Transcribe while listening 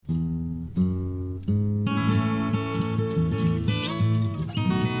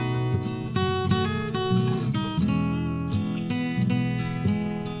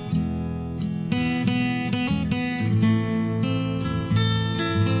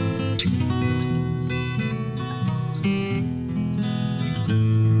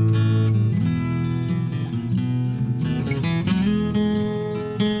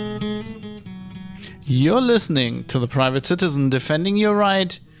You're listening to The Private Citizen, defending your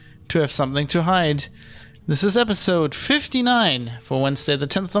right to have something to hide. This is episode 59 for Wednesday, the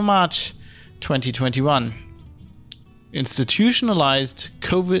 10th of March, 2021. Institutionalized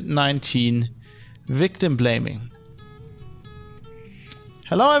COVID-19 victim blaming.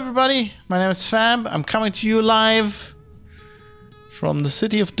 Hello everybody, my name is Fab. I'm coming to you live from the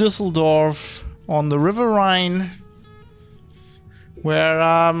city of Düsseldorf on the River Rhine, where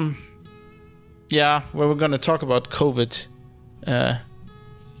we're going to talk about COVID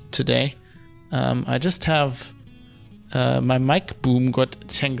today. I just have my mic boom got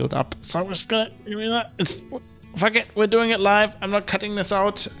tangled up, so I'm just gonna fuck it, we're doing it live. I'm not cutting this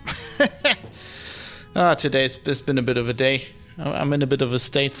out. Today's been a bit of a day. I'm in a bit of a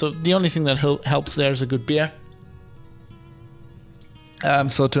state, so the only thing that helps there is a good beer.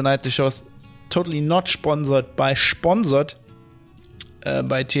 So tonight the show is totally not sponsored by TH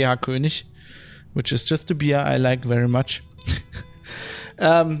König, which is just a beer I like very much.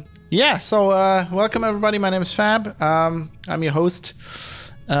 Welcome everybody. My name is Fab. I'm your host.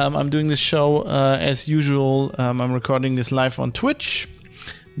 I'm doing this show as usual. I'm recording this live on Twitch,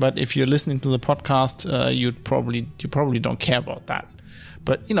 but if you're listening to the podcast, you probably don't care about that.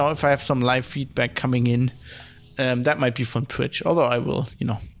 But if I have some live feedback coming in, that might be from Twitch. Although I will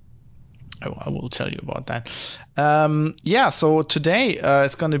tell you about that. So today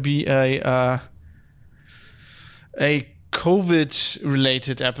it's going to be a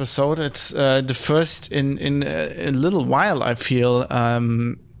COVID-related episode. It's the first in a little while, I feel.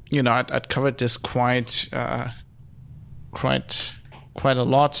 I'd covered this quite a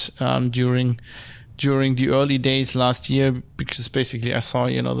lot during the early days last year, because basically I saw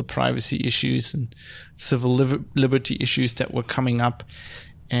the privacy issues and civil liberty issues that were coming up.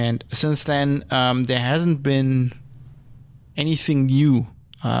 And since then, there hasn't been anything new.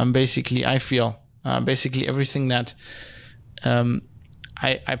 Basically, I feel basically everything that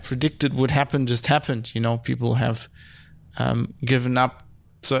I predicted would happen just happened. People have given up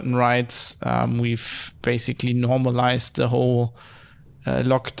certain rights. We've basically normalized the whole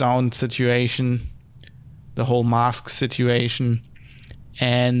lockdown situation, the whole mask situation,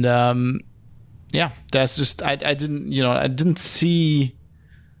 and that's just I didn't see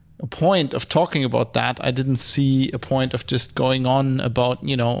a point of talking about that. I didn't see a point of just going on about,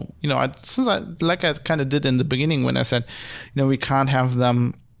 since I kind of did in the beginning when I said, we can't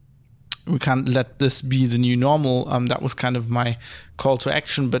let this be the new normal. That was kind of my call to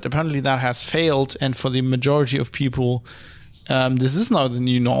action, but apparently that has failed. And for the majority of people, this is now the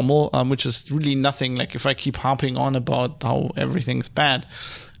new normal, which is really nothing. Like if I keep harping on about how everything's bad,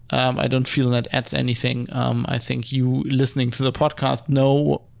 I don't feel that adds anything. I think you listening to the podcast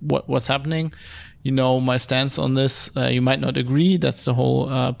know what's happening. You know my stance on this. You might not agree. That's the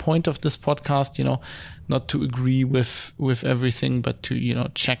whole point of this podcast. Not to agree with everything, but to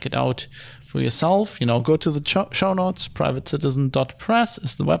check it out for yourself. Go to the show notes. privatecitizen.press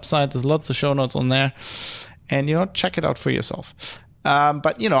is the website. There's lots of show notes on there, and check it out for yourself.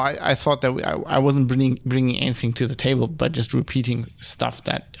 But I thought that I wasn't bringing anything to the table, but just repeating stuff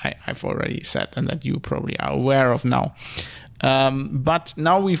that I've already said and that you probably are aware of now. But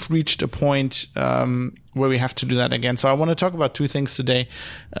now we've reached a point where we have to do that again. So I want to talk about two things today.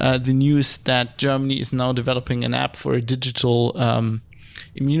 The news that Germany is now developing an app for a digital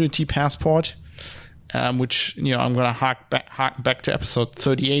immunity passport, which I'm going to hark back to episode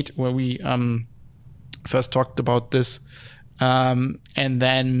 38 where we first talked about this. And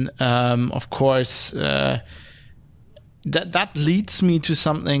then, of course, that leads me to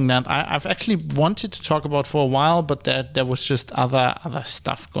something that I've actually wanted to talk about for a while, but there was just other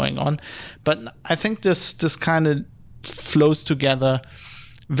stuff going on. But I think this kind of flows together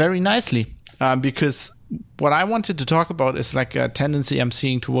very nicely, because what I wanted to talk about is like a tendency I'm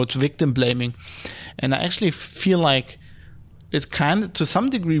seeing towards victim blaming. And I actually feel like it's kind of, to some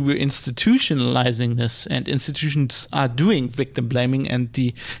degree, we're institutionalizing this, and institutions are doing victim blaming, and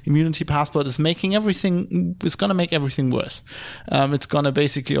the immunity passport is going to make everything worse. It's going to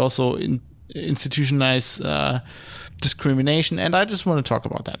basically also institutionalize discrimination, and I just want to talk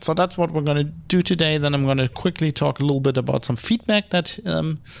about that. So that's what we're going to do today. Then I'm going to quickly talk a little bit about some feedback that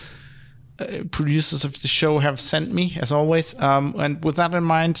producers of the show have sent me, as always. And with that in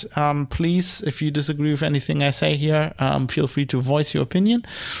mind, please, if you disagree with anything I say here, feel free to voice your opinion.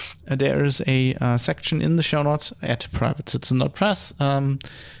 There is a section in the show notes at privatecitizen.press.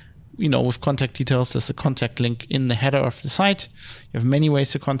 With contact details. There's a contact link in the header of the site. You have many ways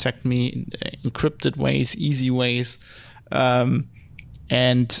to contact me, encrypted ways, easy ways.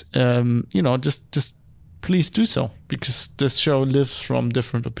 Just please do so, because this show lives from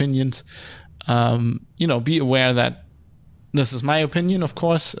different opinions. be aware that this is my opinion, of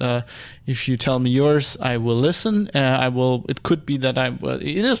course. If you tell me yours, I will listen. It could be that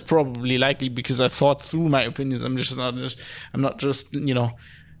it is probably likely because I thought through my opinions. I'm not just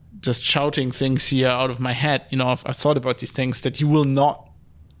just shouting things here out of my head. I've thought about these things that you will not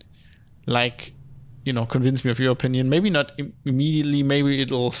convince me of your opinion. Maybe not immediately. Maybe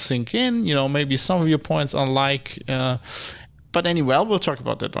it'll sink in. Maybe some of your points are but anyway, we'll talk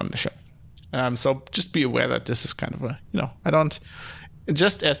about that on the show. So just be aware that this is kind of I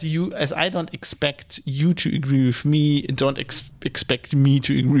don't expect you to agree with me, don't expect me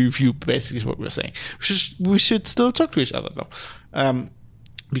to agree with you, basically is what we're saying. We should still talk to each other though.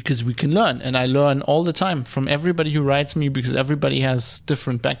 Because we can learn, and I learn all the time from everybody who writes me, because everybody has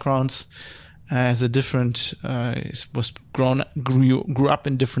different backgrounds, has a different, grew up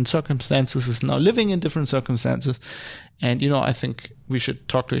in different circumstances, is now living in different circumstances. And, I think we should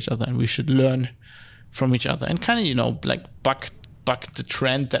talk to each other and we should learn from each other and kind of, buck the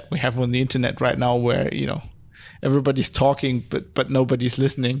trend that we have on the internet right now where, everybody's talking, but nobody's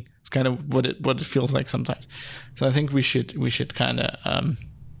listening. It's kind of what it feels like sometimes. So I think we should kind of,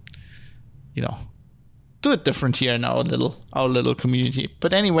 do it different here in our little community.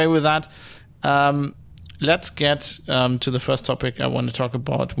 But anyway, with that, let's get to the first topic I want to talk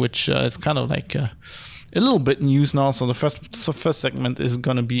about, which is kind of like a little bit news now. So the first segment is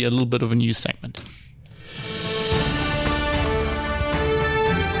going to be a little bit of a news segment.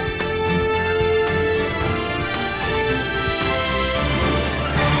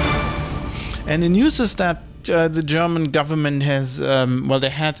 And the news is that the German government has, they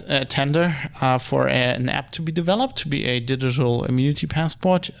had a tender for an app to be developed to be a digital immunity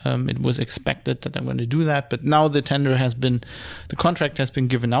passport. It was expected that they're going to do that, but now the contract has been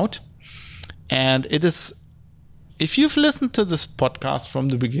given out. And it is, if you've listened to this podcast from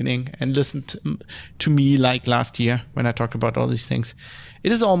the beginning and listened to me like last year when I talked about all these things,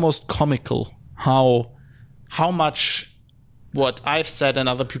 it is almost comical how much what I've said and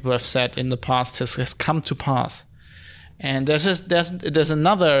other people have said in the past has come to pass. And there's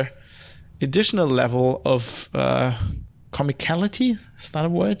another additional level of comicality, is that a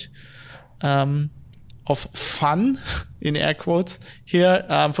word? Of fun, in air quotes, here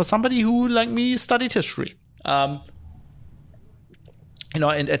for somebody who, like me, studied history. And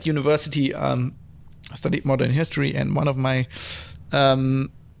at university, I studied modern history, and one of my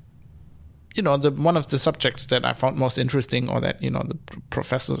one of the subjects that I found most interesting, or that, the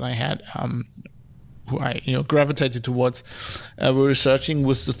professors I had, who I, gravitated towards, were researching,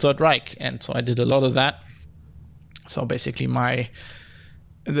 was the Third Reich. And so I did a lot of that. So basically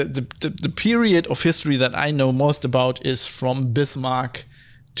the period of history that I know most about is from Bismarck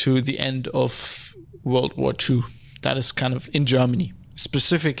to the end of World War II. That is kind of in Germany,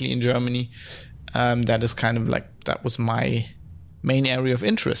 specifically in Germany. That is kind of that was my main area of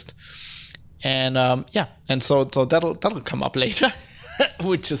interest. And and so that'll come up later,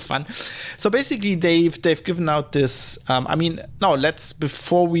 which is fun. So basically, they've given out this.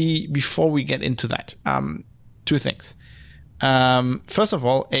 Before we get into that, two things. First of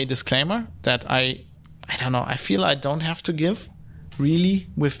all, a disclaimer that I don't know. I feel I don't have to give, really,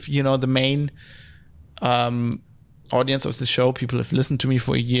 with the main audience of the show. People have listened to me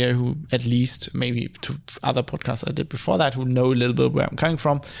for a year, who at least, maybe to other podcasts I did before that, who know a little bit where I'm coming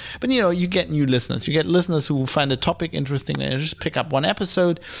from. But you get new listeners. You get listeners who find a topic interesting and just pick up one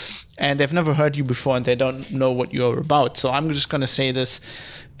episode, and they've never heard you before and they don't know what you're about. So I'm just going to say this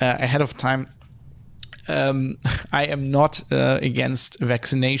ahead of time. I am not against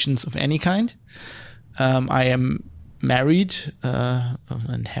vaccinations of any kind. I am married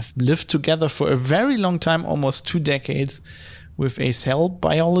and have lived together for a very long time, almost 2 decades, with a cell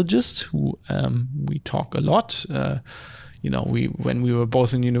biologist who we talk a lot. When we were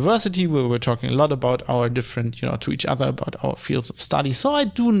both in university, we were talking a lot about our different, to each other, about our fields of study. So I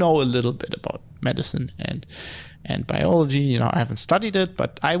do know a little bit about medicine and biology. I haven't studied it,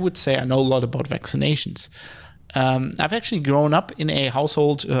 but I would say I know a lot about vaccinations. I've actually grown up in a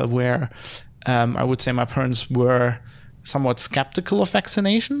household where I would say my parents were somewhat skeptical of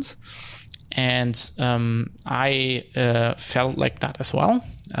vaccinations, and I felt like that as well.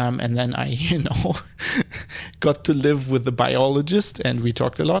 And then I, got to live with the biologist, and we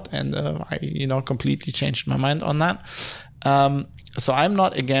talked a lot, and I, completely changed my mind on that. So I'm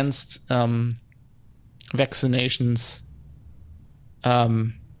not against vaccinations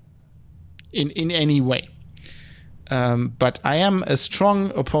in any way. But I am a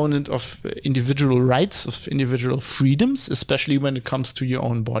strong opponent of individual rights, of individual freedoms, especially when it comes to your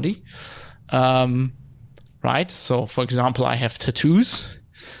own body. Right? So, for example, I have tattoos.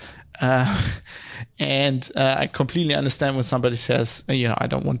 And I completely understand when somebody says, I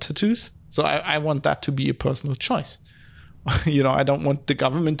don't want tattoos. So I want that to be a personal choice. I don't want the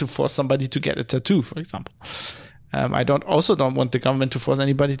government to force somebody to get a tattoo, for example. I don't want the government to force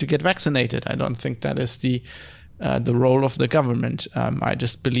anybody to get vaccinated. I don't think that is the role of the government. I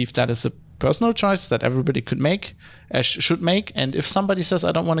just believe that is a personal choice that everybody should make. And if somebody says,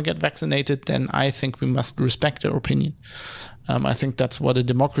 I don't want to get vaccinated, then I think we must respect their opinion. I think that's what a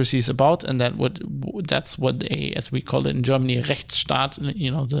democracy is about, and that's what as we call it in Germany, Rechtsstaat,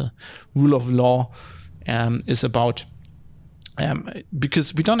 the rule of law, is about.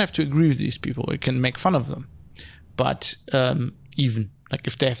 Because we don't have to agree with these people. We can make fun of them. But even like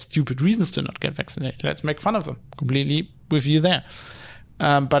if they have stupid reasons to not get vaccinated, let's make fun of them. Completely with you there.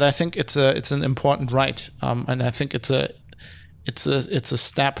 But I think it's an important right, and I think it's a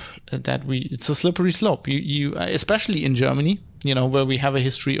step that it's a slippery slope. You especially in Germany, where we have a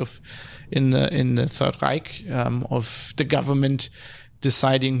history of in the Third Reich of the government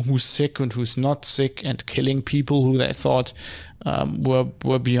deciding who's sick and who's not sick, and killing people who they thought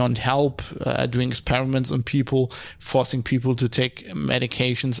were beyond help, doing experiments on people, forcing people to take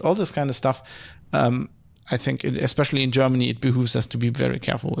medications, all this kind of stuff. I think, especially in Germany, it behooves us to be very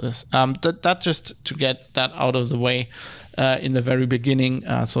careful with this. That just to get that out of the way in the very beginning,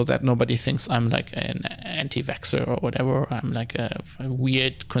 so that nobody thinks I'm like an anti-vaxxer or whatever. I'm like a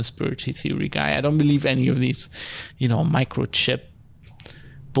weird conspiracy theory guy. I don't believe any of these, microchip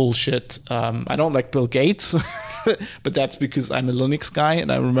bullshit. I don't like Bill Gates, but that's because I'm a Linux guy, and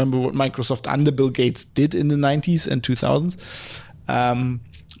I remember what Microsoft under Bill Gates did in the 90s and 2000s,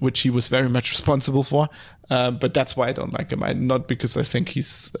 which he was very much responsible for. But that's why I don't like him. Not because I think he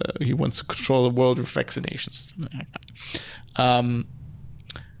wants to control the world with vaccinations. I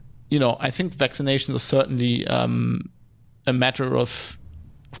think vaccinations are certainly a matter of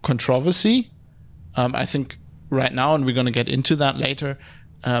controversy. I think right now, and we're going to get into that later,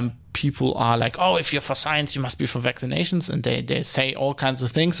 people are like, oh, if you're for science, you must be for vaccinations. And they say all kinds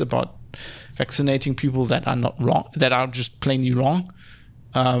of things about vaccinating people that are not wrong, that are just plainly wrong.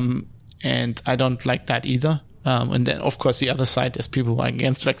 And I don't like that either. And then, of course, the other side is people who are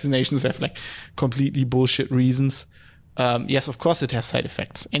against vaccinations have like completely bullshit reasons. Yes, of course, it has side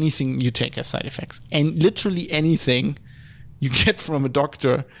effects. Anything you take has side effects. And literally anything you get from a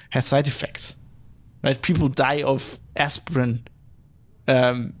doctor has side effects. Right? People die of aspirin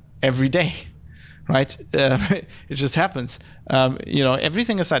every day. Right? It just happens.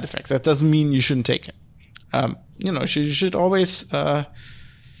 Everything has side effects. That doesn't mean you shouldn't take it. You should always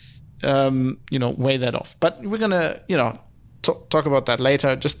weigh that off. But we're gonna, talk about that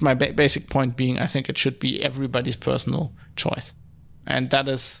later. Just my basic point being, I think it should be everybody's personal choice, and that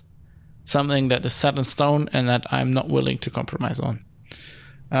is something that is set in stone and that I'm not willing to compromise on.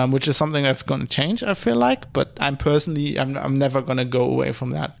 Which is something that's going to change, I feel like. But I'm never going to go away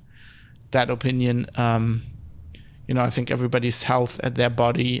from that opinion. I think everybody's health and their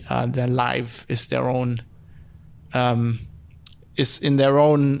body, their life is their own.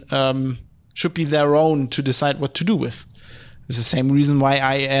 Should be their own to decide what to do with. It's the same reason why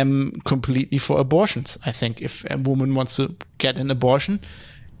I am completely for abortions. I think if a woman wants to get an abortion,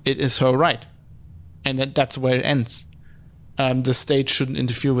 it is her right. And that's where it ends. The state shouldn't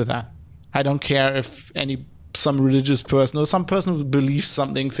interfere with that. I don't care if some religious person or some person who believes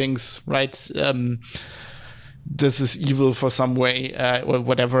something thinks, right, this is evil for some way, or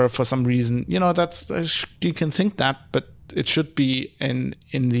whatever, for some reason. You can think that, but it should be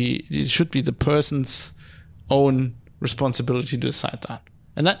it should be the person's own responsibility to decide that.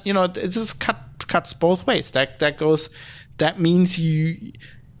 And that, it just cuts both ways. That means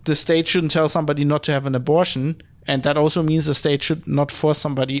the state shouldn't tell somebody not to have an abortion, and that also means the state should not force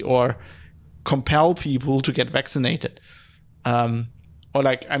somebody or compel people to get vaccinated. For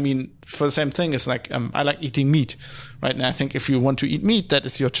the same thing, it's like, I like eating meat, right? And I think if you want to eat meat, that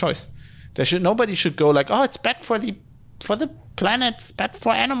is your choice. Nobody should go like, oh, it's bad for the planet, bad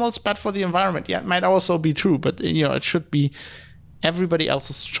for animals, bad for the environment. Yeah, it might also be true, but it should be everybody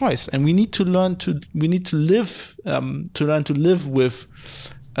else's choice. And we need to learn to live with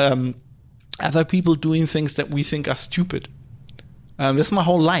other people doing things that we think are stupid. That's my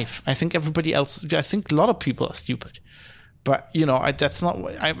whole life. I think a lot of people are stupid. But, that's not,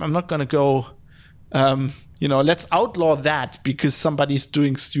 I'm not going to go, let's outlaw that because somebody's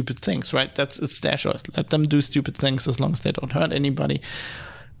doing stupid things, right? It's their choice. Let them do stupid things as long as they don't hurt anybody.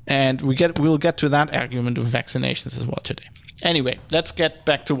 And we'll get to that argument of vaccinations as well today. Anyway, let's get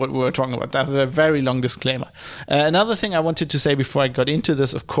back to what we were talking about. That was a very long disclaimer. Another thing I wanted to say before I got into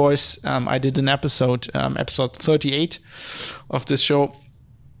this, of course, I did an episode 38 of this show,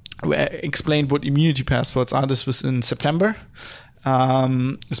 where I explained what immunity passports are. This was in September.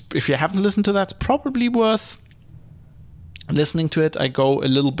 If you haven't listened to that, it's probably worth listening to it. I go a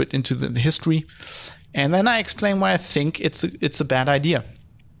little bit into the history, and then I explain why I think it's a bad idea.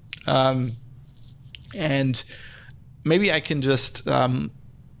 And maybe I can just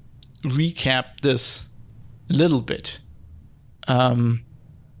recap this a little bit. Why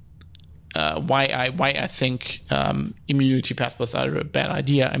I think immunity passports are a bad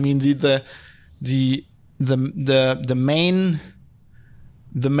idea. I mean, the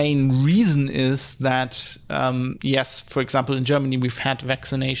main reason is that yes, for example, in Germany we've had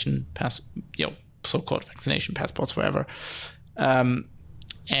so-called vaccination passports forever,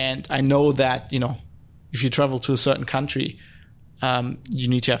 and I know that if you travel to a certain country, you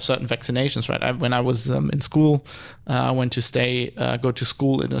need to have certain vaccinations, right? When I was in school, I went to go to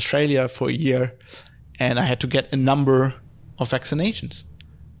school in Australia for a year, and I had to get a number of vaccinations.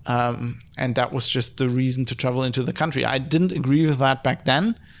 And that was just the reason to travel into the country. I didn't agree with that back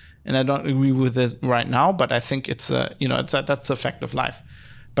then, and I don't agree with it right now, but I think that's a fact of life.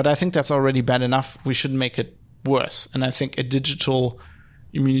 But I think that's already bad enough. We shouldn't make it worse. And I think a digital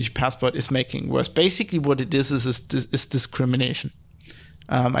immunity passport is making worse. Basically what it is discrimination.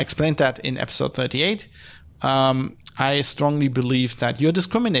 I explained that in episode 38. I strongly believe that you're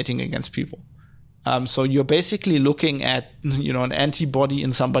discriminating against people. So you're basically looking at an antibody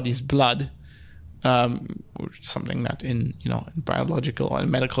in somebody's blood, or something that in biological or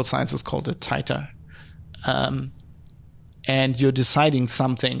in medical science is called a titer. And you're deciding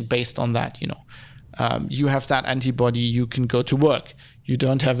something based on that. You have that antibody, you can go to work. You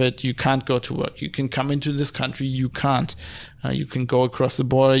don't have it, you can't go to work. You can come into this country, you can't. You can go across the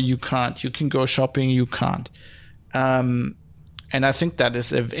border, you can't. You can go shopping, you can't. And I think that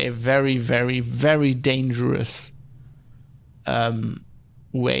is a very, very, very dangerous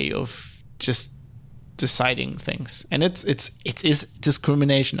way of just deciding things. And it is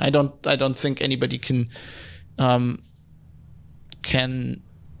discrimination. I don't think anybody can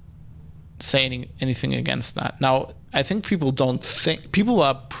say anything against that. Now, I think people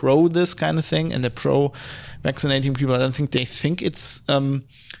are pro this kind of thing, and they're pro vaccinating people. I don't think they think it's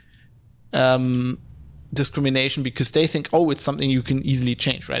discrimination because they think, it's something you can easily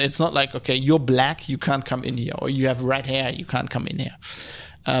change, right? It's not like, okay, you're black, you can't come in here, or you have red hair, you can't come in here.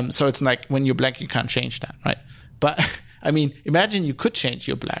 So it's like when you're black, you can't change that, right? But I mean, imagine you could change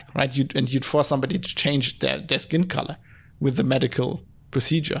your black, right? You'd force somebody to change their skin color with the medical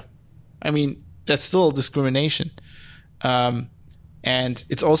procedure. I mean, that's still discrimination. And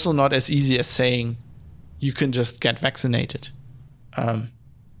it's also not as easy as saying you can just get vaccinated,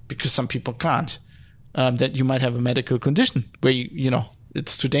 because some people can't. That you might have a medical condition where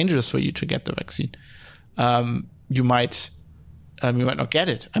it's too dangerous for you to get the vaccine. You might not get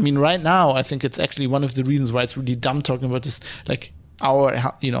it. I mean, right now, I think it's actually one of the reasons why it's really dumb talking about this. Like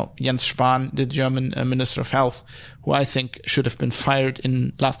Jens Spahn, the German Minister of Health, who I think should have been fired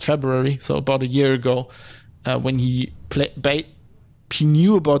in last February, so about a year ago, when he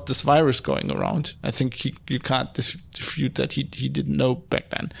knew about this virus going around. I think you can't dispute that he didn't know back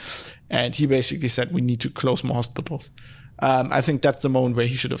then. And he basically said we need to close more hospitals. I think that's the moment where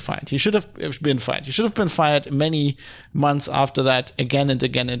he should have fired. He should have been fired. He should have been fired many months after that, again and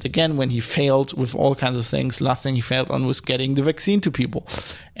again and again, when he failed with all kinds of things. Last thing he failed on was getting the vaccine to people.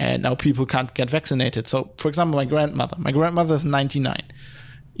 And now people can't get vaccinated. So, for example, my grandmother is 99.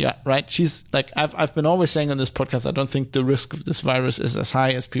 Yeah, right. She's like, I've been always saying on this podcast, I don't think the risk of this virus is as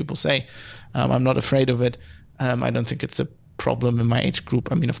high as people say. I'm not afraid of it. I don't think it's a problem in my age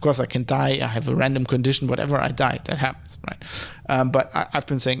group. I mean, of course I can die. I have a random condition, whatever, I die. That happens, right? But I've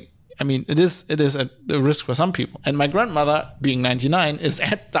been saying, I mean, it is a risk for some people. And my grandmother, being 99, is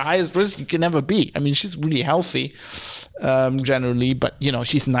at the highest risk you can ever be. I mean, she's really healthy, generally, but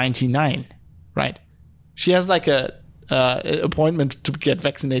she's 99, right? She has like a appointment to get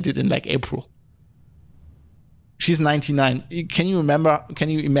vaccinated in like April. She's 99. Can you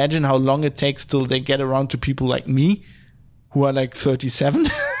imagine how long it takes till they get around to people like me, who are like 37?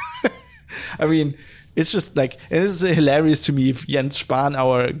 I mean, it's just like, it is hilarious to me if Jens Spahn,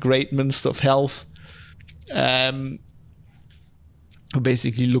 our great Minister of Health, who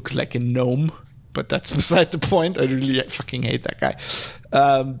basically looks like a gnome, but that's beside the point. I really fucking hate that guy.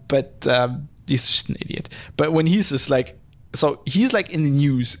 But he's just an idiot. But when he's just like, so he's like in the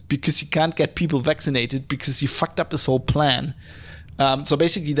news because he can't get people vaccinated because he fucked up his whole plan. So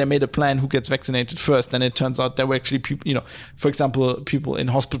basically they made a plan who gets vaccinated first, and it turns out there were actually people, for example, people in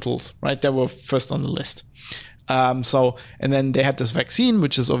hospitals, right? They were first on the list. And then they had this vaccine,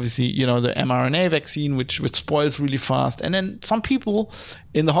 which is obviously, the mRNA vaccine, which spoils really fast. And then some people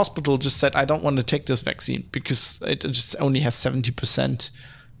in the hospital just said, I don't want to take this vaccine because it just only has 70%,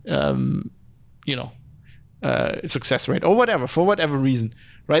 success rate or whatever, for whatever reason.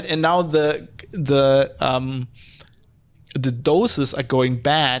 Right. And now the doses are going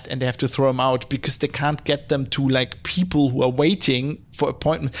bad and they have to throw them out because they can't get them to like people who are waiting for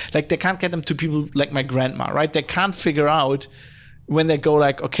appointments. Like they can't get them to people like my grandma, right? They can't figure out when they go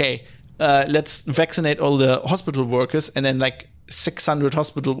like, okay, let's vaccinate all the hospital workers, and then like 600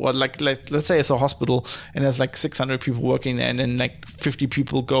 hospital, or like let's say it's a hospital and there's like 600 people working there, and then like 50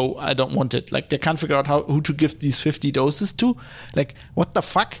 people go, I don't want it. Like they can't figure out who to give these 50 doses to. Like what the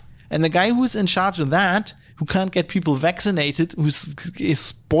fuck? And the guy who's in charge of that, who can't get people vaccinated, is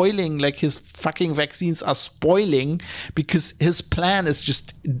spoiling, like his fucking vaccines are spoiling because his plan is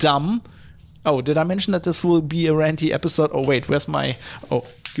just dumb. Oh, did I mention that this will be a ranty episode? Oh, wait, where's my... Oh,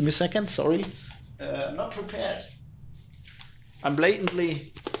 give me a second, sorry. I'm not prepared. I'm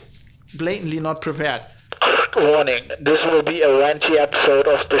blatantly not prepared. Warning, this will be a ranty episode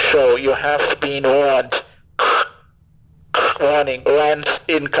of the show. You have been warned. Warning, rants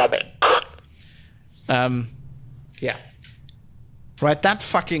incoming. Yeah. Right, that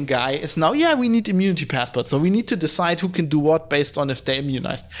fucking guy is now, we need immunity passports. So we need to decide who can do what based on if they're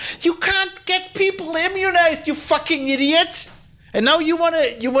immunized. You can't get people immunized, you fucking idiot! And now you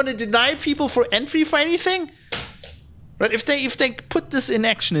wanna deny people for entry for anything? Right, if they put this in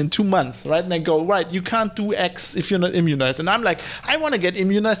action in 2 months, right, and they go, right, you can't do X if you're not immunized. And I'm like, I want to get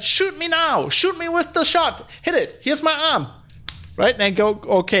immunized, shoot me now, shoot me with the shot, hit it, here's my arm. Right, and I go,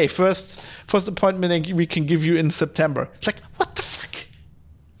 okay, first appointment we can give you in September. It's like, what the fuck?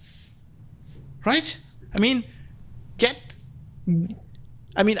 Right? I mean,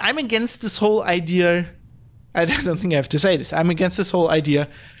 I'm against this whole idea. I don't think I have to say this. I'm against this whole idea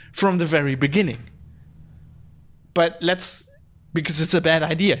from the very beginning. But because it's a bad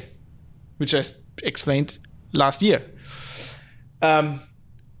idea, which I explained last year.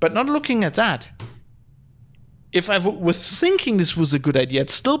 But not looking at that. If I was thinking this was a good idea, I'd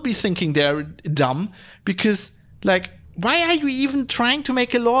still be thinking they're dumb because, like, why are you even trying to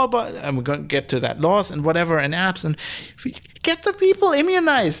make a law about, and we're going to get to that, laws and whatever and apps, and get the people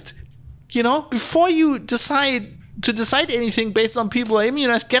immunized, before you decide anything based on people are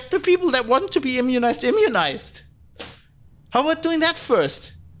immunized, get the people that want to be immunized. How about doing that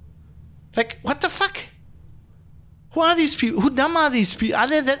first? Like, what the fuck? Who are these people? Who dumb are these people? Are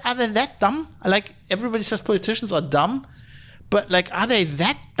they that dumb? Like, everybody says politicians are dumb, but, like, are they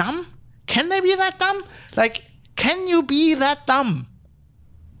that dumb? Can they be that dumb? Like, can you be that dumb?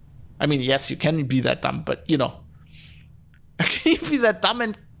 I mean, yes, you can be that dumb, but, can you be that dumb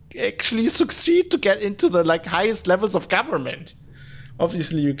and actually succeed to get into the, like, highest levels of government?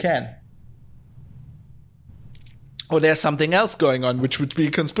 Obviously, you can. Or there's something else going on, which would be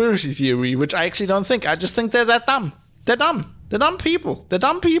a conspiracy theory, which I actually don't think. I just think they're that dumb. They're dumb. They're dumb people.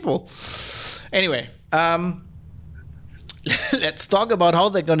 Anyway, let's talk about how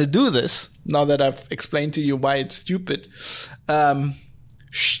they're going to do this, now that I've explained to you why it's stupid.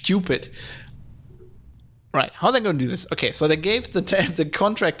 Right, how they're going to do this. Okay, so they gave the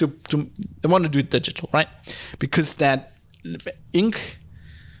contract to they want to do it digital, right? Because that ink,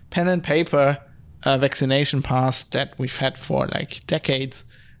 pen and paper vaccination pass that we've had for like decades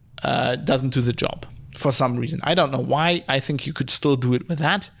doesn't do the job for some reason. I don't know why. I think you could still do it with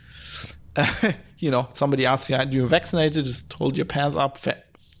that. Somebody asks you, are you vaccinated? Just hold your pass up,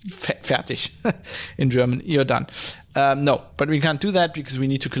 fertig. In German, you're done. No, but we can't do that because we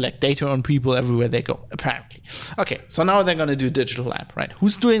need to collect data on people everywhere they go, apparently. Okay, so now they're going to do a digital app, right?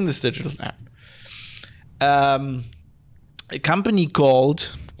 Who's doing this digital app? A company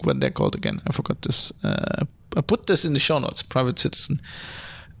called, what they're called again? I forgot this. I put this in the show notes, Private Citizen.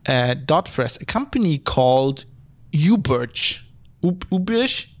 .press, a company called Uberch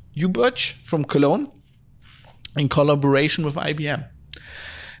from Cologne in collaboration with IBM.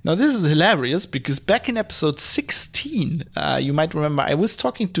 Now, this is hilarious because back in episode 16, you might remember, I was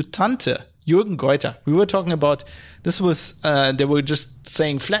talking to Tante, Jürgen Geuter. We were talking about, they were just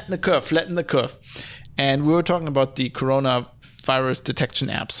saying, flatten the curve. And we were talking about the coronavirus detection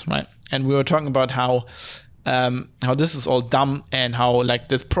apps, right? And we were talking about how this is all dumb and how, like,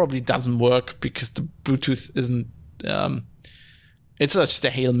 this probably doesn't work because the Bluetooth isn't, it's just a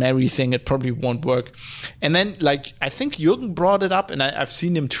Hail Mary thing. It probably won't work. And then, like, I think Jürgen brought it up, and I've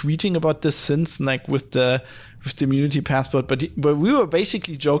seen him tweeting about this since, like, with the immunity passport. But we were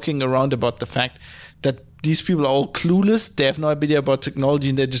basically joking around about the fact that these people are all clueless. They have no idea about technology,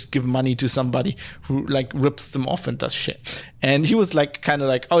 and they just give money to somebody who like rips them off and does shit. And he was like, kind of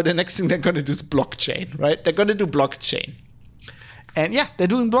like, oh, the next thing they're going to do is blockchain, right? They're going to do blockchain. And yeah, they're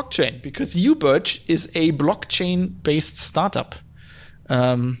doing blockchain because Uberge is a blockchain-based startup.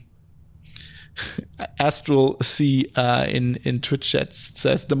 Astral C in Twitch chat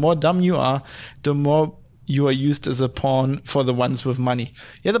says, the more dumb you are, the more you are used as a pawn for the ones with money.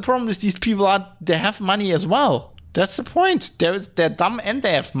 Yeah, the problem is these people they have money as well. That's the point. They're dumb and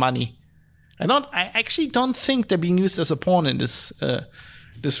they have money. I actually don't think they're being used as a pawn in this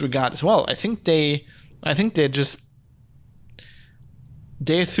regard as well. I think they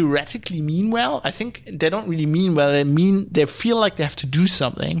theoretically mean well. I think they don't really mean well. They feel like they have to do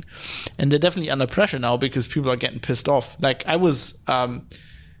something, and they're definitely under pressure now because people are getting pissed off. Like I was,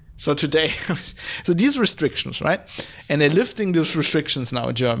 so today, so these restrictions, right? And they're lifting those restrictions now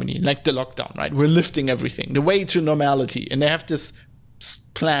in Germany, like the lockdown, right? We're lifting everything, the way to normality, and they have this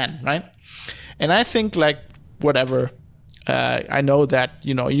plan, right? And I think like whatever. I know that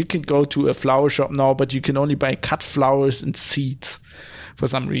you can go to a flower shop now, but you can only buy cut flowers and seeds for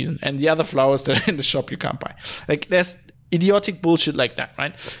some reason, and the other flowers that are in the shop you can't buy. Like there's idiotic bullshit like that,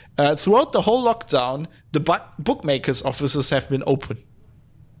 right? Throughout the whole lockdown, the bookmakers' offices have been open,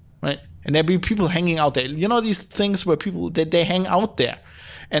 right? And there'll be people hanging out there. These things where people they hang out there,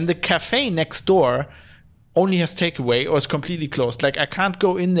 and the cafe next door only has takeaway or is completely closed. Like I can't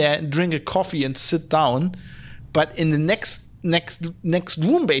go in there and drink a coffee and sit down, but in the next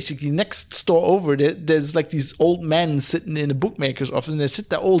room, basically next store over, there's like these old men sitting in a bookmaker's office, and they sit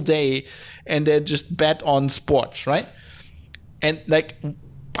there all day and they just bet on sports, right? And like,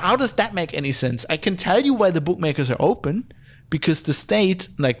 how does that make any sense? I can tell you why the bookmakers are open, because the state,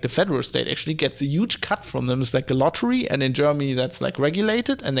 like the federal state, actually gets a huge cut from them. It's like a lottery, and in Germany that's like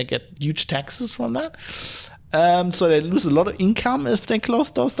regulated, and they get huge taxes from that. So they lose a lot of income if they close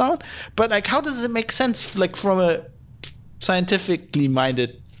those down. But like, how does it make sense, like from a scientifically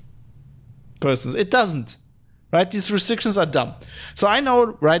minded person? It doesn't, right? These restrictions are dumb. So I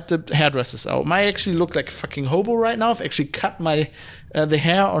know, right, the hairdressers out. I actually look like a fucking hobo right now. I've actually cut my the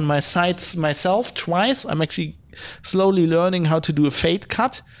hair on my sides myself twice. I'm actually slowly learning how to do a fade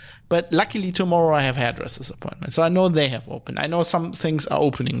cut. But luckily tomorrow I have hairdressers appointment. So I know they have opened. I know some things are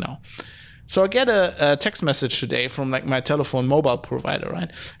opening now. So I get a text message today from like my telephone mobile provider, right?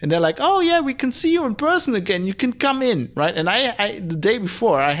 And they're like, oh yeah, we can see you in person again. You can come in, right? And I the day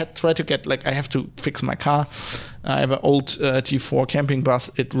before I had tried to get I have to fix my car. I have an old T4 camping bus.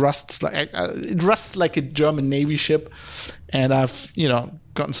 It rusts like a German Navy ship. And I've,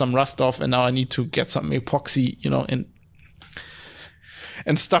 gotten some rust off, and now I need to get some epoxy,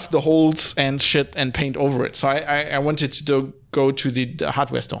 and stuff the holes and shit and paint over it. So I wanted to go to the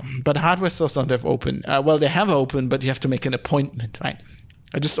hardware store, but hardware stores don't have open. Well, they have open, but you have to make an appointment, right?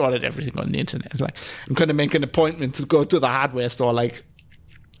 I just ordered everything on the internet. It's like, I'm going to make an appointment to go to the hardware store. Like,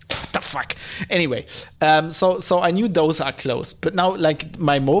 what the fuck? Anyway, so I knew those are closed, but now like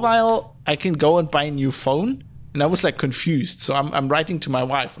my mobile, I can go and buy a new phone. And I was like confused. So I'm writing to my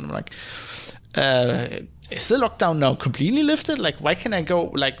wife, and I'm like, is the lockdown now completely lifted? Like, why can I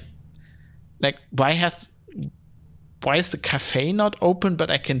go? Like why is the cafe not open? But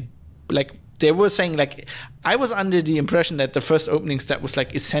I can, like, they were saying, like, I was under the impression that the first opening step was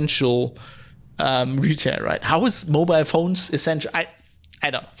like essential retail, right? How is mobile phones essential? I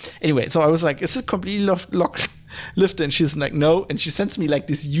don't know. Anyway, so I was like, is it completely lifted? And she's like, no. And she sends me like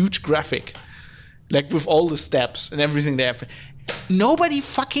this huge graphic, like with all the steps and everything there. Nobody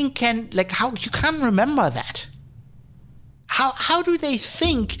fucking can, like, how you can't remember that. How do they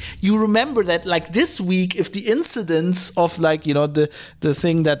think you remember that? Like this week, if the incidence of like, the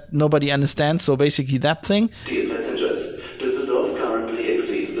thing that nobody understands, so basically that thing. Dear passengers, Düsseldorf currently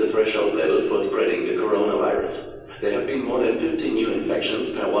exceeds the threshold level for spreading the coronavirus. There have been more than 50 new infections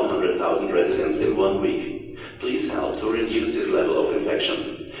per 100,000 residents in 1 week. Please help to reduce this level of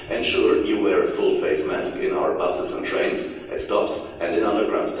infection. Ensure you wear a full face mask in our buses and trains, at stops and in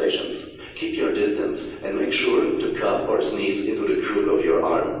underground stations. Keep your distance and make sure to cough or sneeze into the crook of your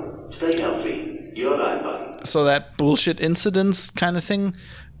arm. Stay healthy. Your Rheinbahn. So that bullshit incidents kind of thing,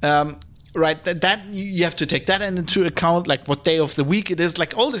 right? That you have to take that into account, like what day of the week it is,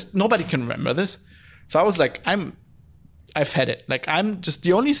 like all this. Nobody can remember this. So I was like, I've had it. Like I'm just,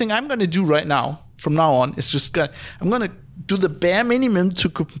 the only thing I'm going to do right now, from now on, is just I'm going to do the bare minimum to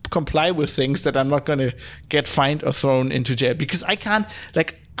comply with things that I'm not going to get fined or thrown into jail, because I can't,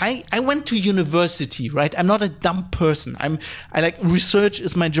 like, I went to university, right? I'm not a dumb person. I like, research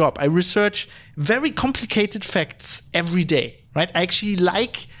is my job. I research very complicated facts every day, right? I actually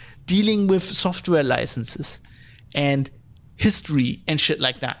like dealing with software licenses and history and shit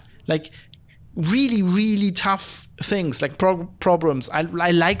like that. Like really, really tough things, like problems. I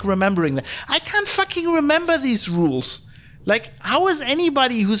like remembering that. I can't fucking remember these rules. Like, how is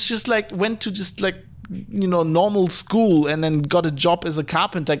anybody who's just like went to just like, you know, normal school and then got a job as a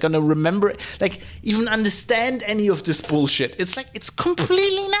carpenter gonna remember, like, even understand any of this bullshit? It's like, it's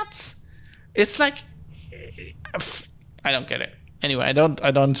completely nuts. It's like, I don't get it. Anyway, I don't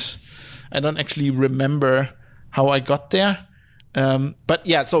actually remember how I got there. But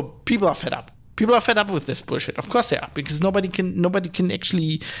yeah, so people are fed up. People are fed up with this bullshit. Of course they are, because nobody can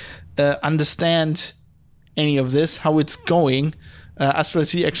actually understand any of this, how it's going. Astral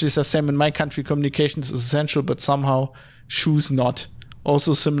C actually says, same in my country, communications is essential, but somehow shoes not.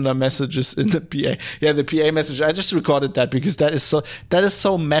 Also similar messages in the PA. Yeah, the PA message. I just recorded that because that is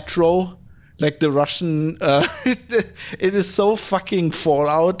so metro, like the Russian. It is so fucking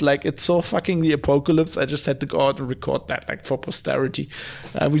Fallout. Like, it's so fucking the apocalypse. I just had to go out and record that, like, for posterity.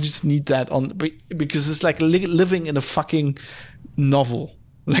 We just need that on, because it's like living in a fucking novel,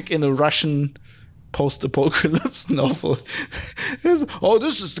 like in a Russian post-apocalypse novel. This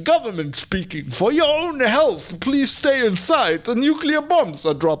is the government speaking. For your own health, please stay inside. The nuclear bombs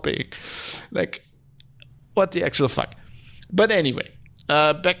are dropping. Like, what the actual fuck? But anyway,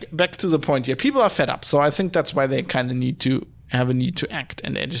 back to the point here. People are fed up, so I think that's why they kind of need to act,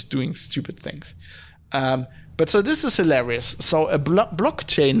 and they're just doing stupid things. But so this is hilarious. So a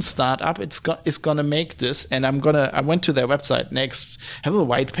blockchain startup is gonna make this, and I went to their website and they have a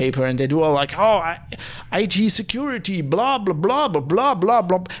white paper, and they do all like, IT security, blah blah blah blah blah blah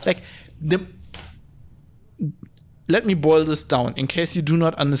blah. Like, let me boil this down in case you do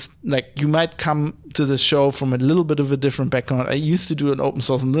not understand. Like, you might come to the show from a little bit of a different background. I used to do an open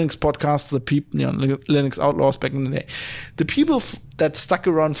source and Linux podcast, the people, you know, Linux Outlaws back in the day. The people that stuck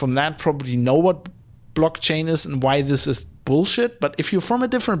around from that probably know what blockchain is and why this is bullshit. But if you're from a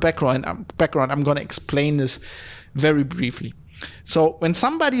different background, I'm going to explain this very briefly. So when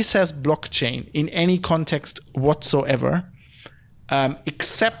somebody says blockchain in any context whatsoever,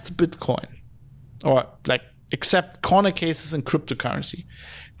 except Bitcoin, or like except corner cases and cryptocurrency,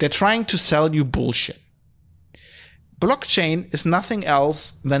 they're trying to sell you bullshit. Blockchain is nothing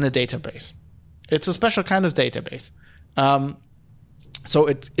else than a database. It's a special kind of database. So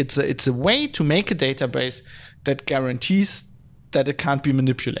it's a way to make a database that guarantees that it can't be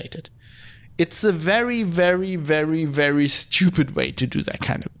manipulated. It's a very, very, very, very stupid way to do that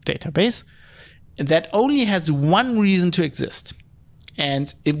kind of database that only has one reason to exist.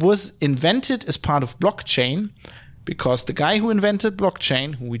 And it was invented as part of blockchain because the guy who invented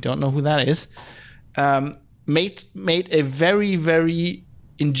blockchain, who we don't know who that is, made a very, very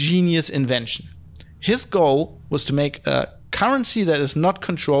ingenious invention. His goal was to make a currency that is not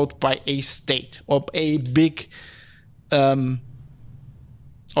controlled by a state or a big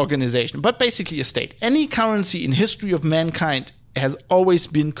organization, but basically a state. Any currency in history of mankind has always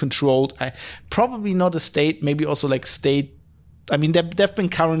been controlled. Probably not a state, maybe also like state. I mean, there have been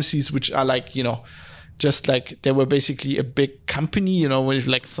currencies which are like, you know, just like they were basically a big company, you know, with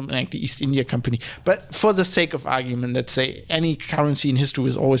like something like the East India Company. But for the sake of argument, let's say any currency in history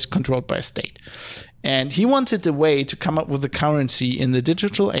was always controlled by a state. And he wanted a way to come up with a currency in the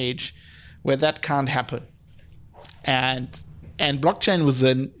digital age where that can't happen. And blockchain was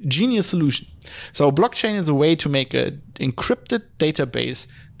a genius solution. So blockchain is a way to make an encrypted database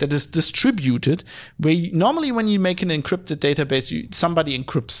that is distributed, where normally when you make an encrypted database, somebody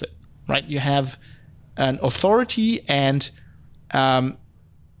encrypts it, right? You have an authority, and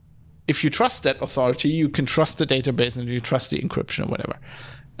if you trust that authority, you can trust the database and you trust the encryption or whatever.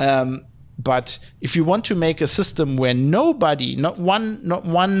 But if you want to make a system where nobody, not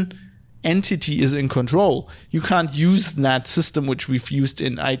one entity is in control, you can't use that system which we've used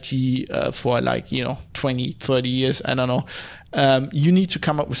in IT for like, 20, 30 years, I don't know. You need to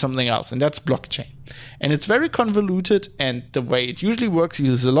come up with something else, and that's blockchain. And it's very convoluted, and the way it usually works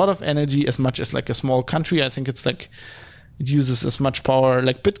uses a lot of energy, as much as like a small country. I think it's like it uses as much power,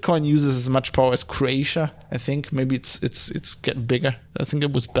 like Bitcoin uses as much power as Croatia. I think maybe it's getting bigger. I think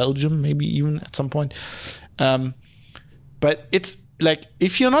it was Belgium, maybe even at some point. But it's like,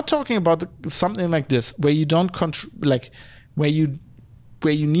 if you're not talking about something like this, where you don't where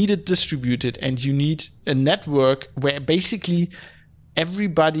you need it distributed, and you need a network where basically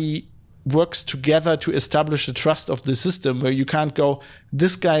everybody works together to establish the trust of the system, where you can't go,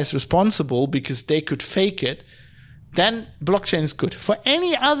 this guy is responsible because they could fake it, then blockchain is good. For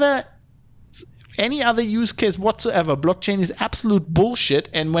any other any other use case whatsoever. Blockchain is absolute bullshit.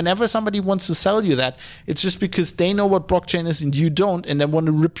 And whenever somebody wants to sell you that, it's just because they know what blockchain is and you don't, and they want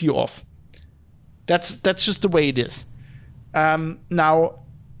to rip you off. That's just the way it is. Now,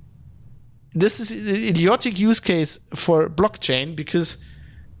 this is an idiotic use case for blockchain because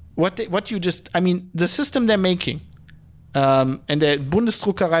the system they're making, and the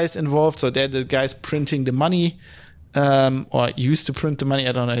Bundesdruckerei is involved, so they're the guys printing the money, or used to print the money.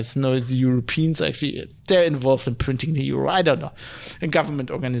 I don't know. It's the Europeans actually. They're involved in printing the euro. I don't know. A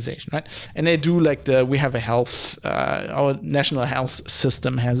government organization, right? And they do we have a health. Our national health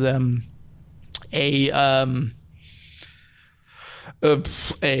system has an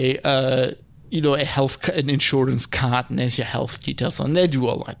insurance card, and there's your health details on. They do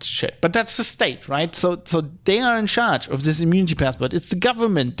all that shit. But that's the state, right? So they are in charge of this immunity passport. It's the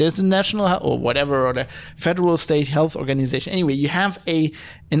government. There's the national health, or whatever, or the federal state health organization. Anyway, you have an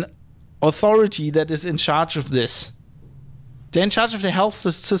authority that is in charge of this. They're in charge of the health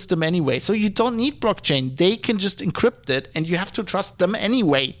system anyway. So you don't need blockchain. They can just encrypt it, and you have to trust them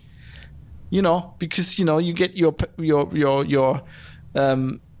anyway. Because you get your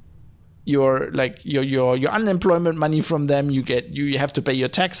unemployment money from them. You have to pay your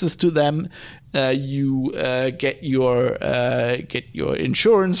taxes to them. You get your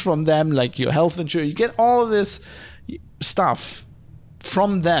insurance from them, like your health insurance. You get all this stuff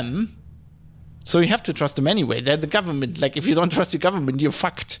from them. So you have to trust them anyway. They're the government. Like, if you don't trust your government, you're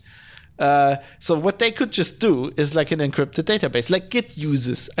fucked. So what they could just do is like an encrypted database, like Git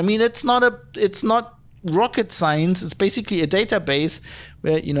uses. I mean, it's not rocket science. It's basically a database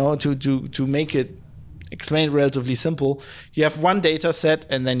where, to make it explain relatively simple, you have one data set,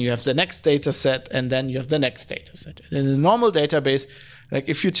 and then you have the next data set, and then you have the next data set. In a normal database, like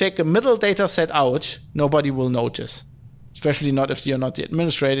if you take a middle data set out, nobody will notice, especially not if you're not the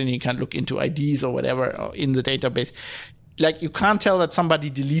administrator and you can't look into IDs or whatever in the database. Like, you can't tell that somebody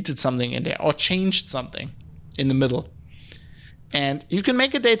deleted something in there or changed something in the middle. And you can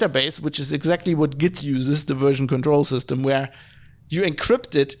make a database, which is exactly what Git uses, the version control system, where you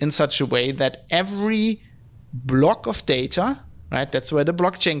encrypt it in such a way that every block of data, right, that's where the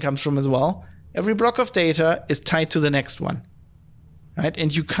blockchain comes from as well, every block of data is tied to the next one, right?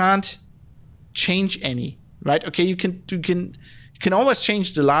 And you can't change any, right? Okay, you can always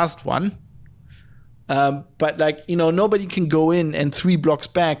change the last one, but nobody can go in and 3 blocks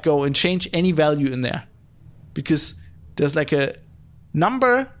back go and change any value in there, because there's like a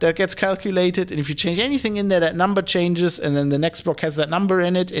number that gets calculated, and if you change anything in there, that number changes, and then the next block has that number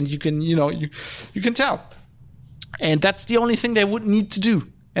in it, and you can tell. And that's the only thing they would need to do.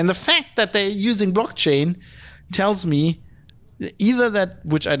 And the fact that they're using blockchain tells me either that,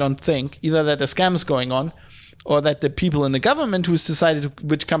 which I don't think, either that a scam is going on, or that the people in the government who's decided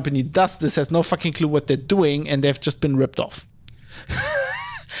which company does this has no fucking clue what they're doing, and they've just been ripped off.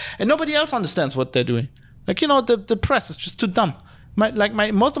 And nobody else understands what they're doing. Like, the press is just too dumb.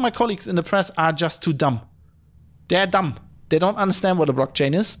 Most of my colleagues in the press are just too dumb. They're dumb. They don't understand what a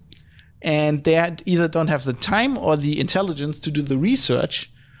blockchain is. And they either don't have the time or the intelligence to do the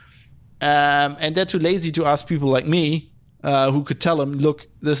research. And they're too lazy to ask people like me, who could tell them, look,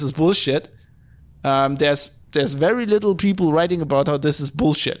 this is bullshit. There's very little people writing about how this is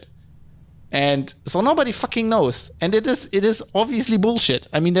bullshit. And so nobody fucking knows. And it is obviously bullshit.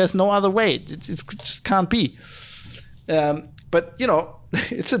 I mean, there's no other way. It just can't be. But,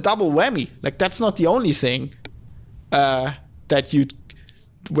 it's a double whammy. Like, that's not the only thing where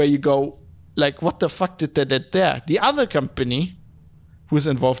you go, like, what the fuck did they did there? The other company who's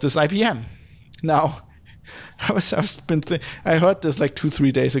involved is IBM. Now, I heard this like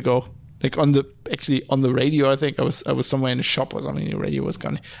 2-3 days ago. Like on the radio, I think I was somewhere in a shop or something. The radio was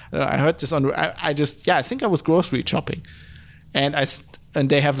gone. I heard this on. I think I was grocery shopping, and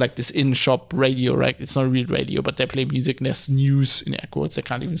they have like this in-shop radio, right? It's not real radio, but they play music and there's news in air quotes. They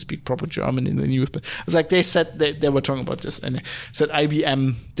can't even speak proper German in the news, but it was like they said they were talking about this, and they said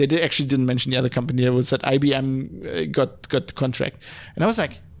IBM. They didn't mention the other company. They said IBM got the contract, and I was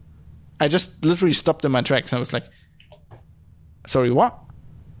like, I just literally stopped in my tracks, and I was like, sorry, what?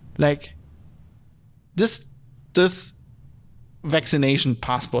 Like, this vaccination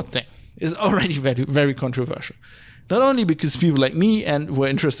passport thing is already very, very controversial. Not only because people like me and who are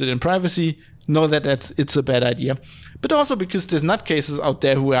interested in privacy know that it's a bad idea, but also because there's nutcases out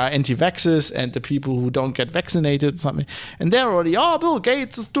there who are anti-vaxxers and the people who don't get vaccinated, something, and they're already, Bill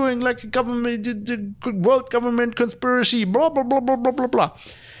Gates is doing like a government, the world government conspiracy, blah blah blah blah blah blah blah.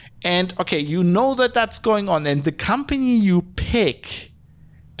 And okay, that's going on, and the company you pick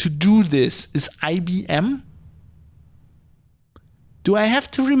to do this is IBM. Do I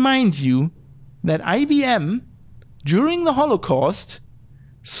have to remind you that IBM, during the Holocaust,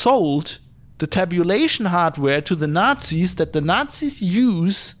 sold the tabulation hardware to the Nazis that the Nazis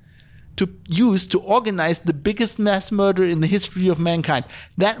use to organize the biggest mass murder in the history of mankind.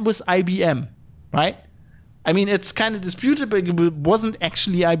 That was IBM, right? I mean, it's kind of disputed, but it wasn't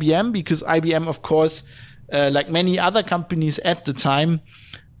actually IBM, because IBM, of course, like many other companies at the time,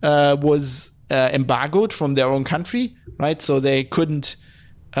 was embargoed from their own country, right? So they couldn't.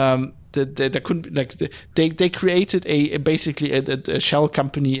 They couldn't, like, they created basically a shell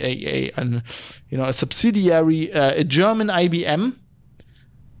company, a subsidiary, a German IBM,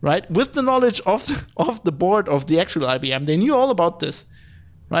 right? With the knowledge of the board of the actual IBM, they knew all about this,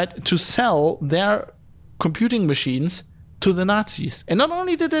 right? To sell their computing machines to the Nazis. And not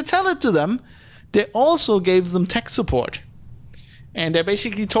only did they sell it to them, they also gave them tech support. And they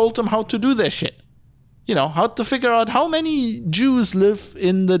basically told them how to do their shit. You know, how to figure out how many Jews live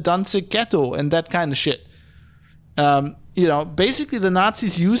in the Danzig ghetto and that kind of shit. Basically the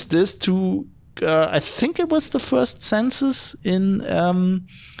Nazis used this to, I think it was the first census in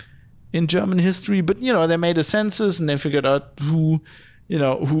German history, but, they made a census and they figured out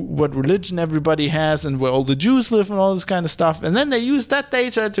what religion everybody has and where all the Jews live and all this kind of stuff. And then they used that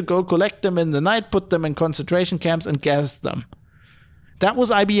data to go collect them in the night, put them in concentration camps and gas them. That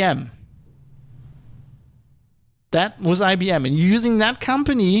was IBM. And using that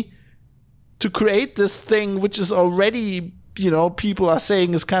company to create this thing, which is already, people are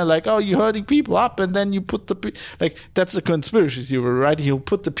saying is kind of like, oh, you're hurting people up, and then you put that's a conspiracy theory, right? You'll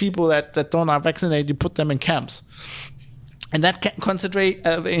put the people that don't are vaccinated, you put them in camps. And that in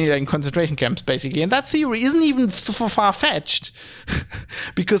concentration camps, basically. And that theory isn't even far-fetched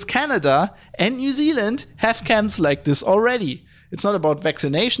because Canada and New Zealand have camps like this already. It's not about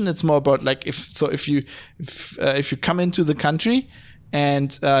vaccination. It's more about if you come into the country and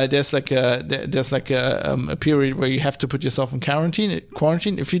there's a period where you have to put yourself in quarantine.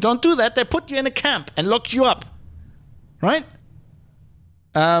 If you don't do that, they put you in a camp and lock you up, right?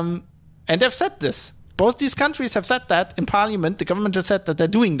 And they've said this. Both these countries have said that in parliament. The government has said that they're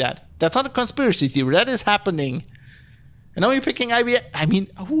doing that. That's not a conspiracy theory. That is happening. And now you're picking IBM. I mean,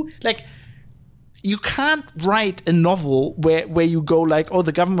 you can't write a novel where you go like, oh,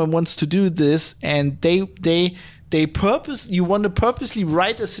 the government wants to do this, and you want to purposely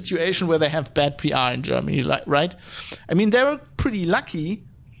write a situation where they have bad PR in Germany, right? I mean, they were pretty lucky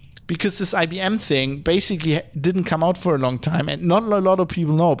because this IBM thing basically didn't come out for a long time, and not a lot of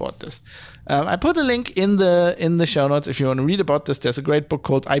people know about this. I put a link in the show notes if you want to read about this. There's a great book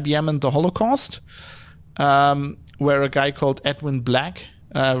called IBM and the Holocaust, where a guy called Edwin Black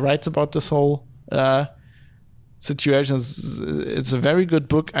writes about this whole situation. It's a very good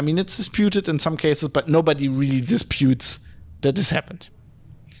book. I mean, it's disputed in some cases, but nobody really disputes that this happened.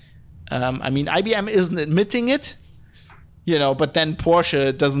 I mean, IBM isn't admitting it, but then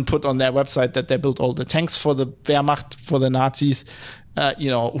Porsche doesn't put on their website that they built all the tanks for the Wehrmacht, for the Nazis.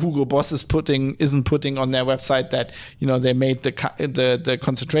 Hugo Boss isn't putting on their website that, they made the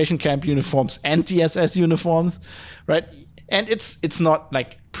concentration camp uniforms and the SS uniforms, right? And it's not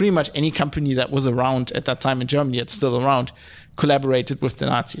like pretty much any company that was around at that time in Germany, it's still around, collaborated with the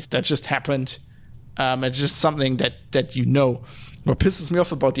Nazis. That just happened. It's just something that What pisses me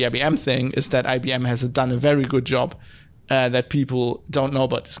off about the IBM thing is that IBM has done a very good job that people don't know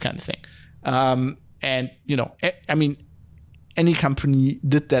about this kind of thing. And, I mean, any company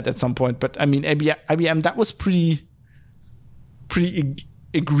did that at some point, but I mean, IBM, that was pretty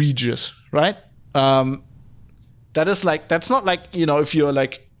egregious, right? That's not like, if you're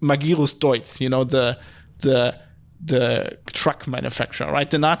like Magirus Deutz, the truck manufacturer,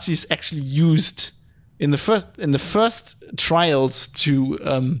 right? The Nazis actually used in the first trials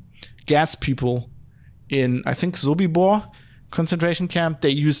to gas people in, I think, Sobibor concentration camp. They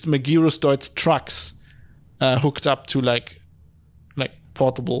used Magirus Deutz trucks hooked up to like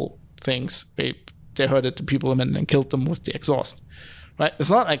portable things. They herded the people and then killed them with the exhaust. Right?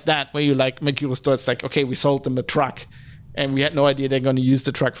 It's not like that where you like Magirus Deutz, like, okay, we sold them a truck and we had no idea they're going to use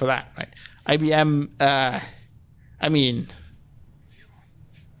the truck for that, right? IBM, I mean,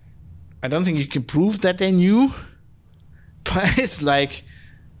 I don't think you can prove that they knew, but it's like,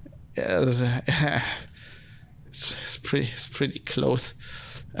 it's pretty close.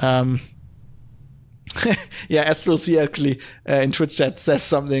 Yeah, Astral C actually in Twitch chat says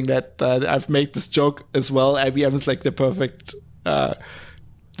something that I've made this joke as well. IBM is like the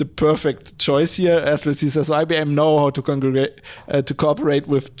the perfect choice here. As he says, IBM know how to cooperate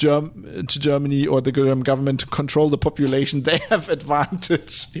with Germany or the German government to control the population. They have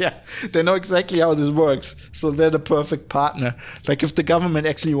advantage. Yeah, they know exactly how this works. So they're the perfect partner. Like if the government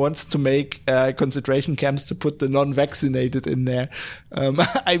actually wants to make concentration camps to put the non-vaccinated in there,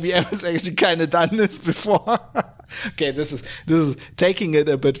 IBM has actually kind of done this before. Okay, this is taking it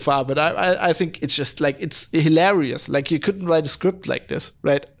a bit far, but I think it's just like, it's hilarious. Like you couldn't write a script like this,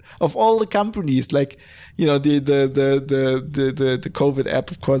 right? Of all the companies, like, you know, the COVID app,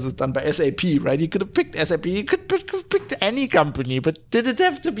 of course, is done by SAP, right? You could have picked SAP, you could have picked any company, but did it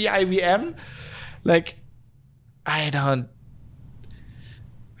have to be IBM? Like, I don't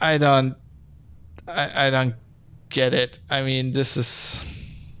get it. I mean, this is,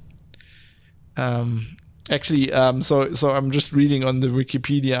 actually, so I'm just reading on the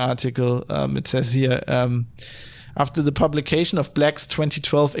Wikipedia article. It says here, after the publication of Black's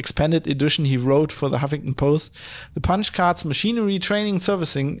 2012 expanded edition he wrote for the Huffington Post, the punch card's machinery, training,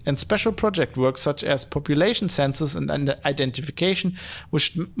 servicing, and special project work such as population census and identification,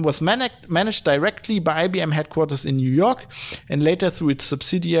 which was managed directly by IBM headquarters in New York and later through its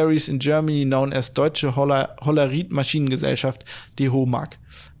subsidiaries in Germany known as Deutsche Hollerith Maschinengesellschaft, die HOMAG.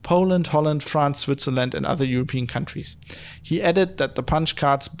 Poland, Holland, France, Switzerland, and other European countries. He added that the punch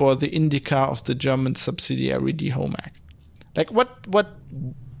cards bore the indica of the German subsidiary Die HOMAG. Like,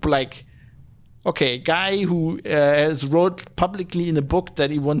 okay, a guy who has wrote publicly in a book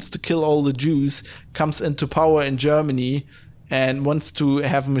that he wants to kill all the Jews comes into power in Germany and wants to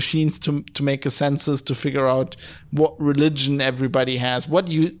have machines to make a census to figure out what religion everybody has. What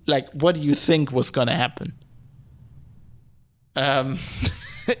do you think was going to happen?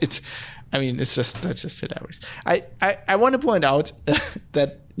 That's just hilarious. I want to point out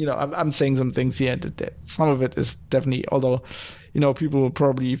that, you know, I'm saying some things here that some of it is definitely, although, you know, people will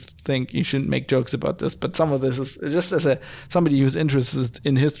probably think you shouldn't make jokes about this, but some of this is just as somebody who's interested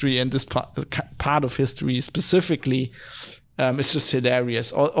in history and this part of history specifically, it's just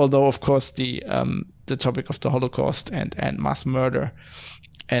hilarious. Although, of course, the topic of the Holocaust and mass murder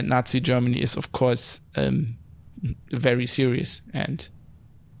and Nazi Germany is, of course, very serious and,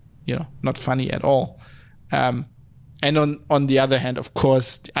 you know, not funny at all. And on the other hand, of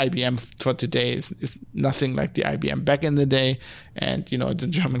course, the IBM for today is nothing like the IBM back in the day. And, you know, the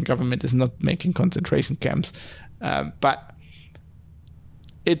German government is not making concentration camps. But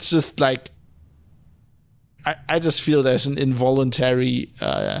it's just like, I just feel there's an involuntary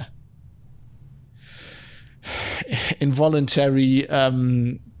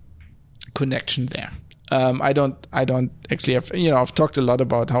connection there. I don't actually have, you know, I've talked a lot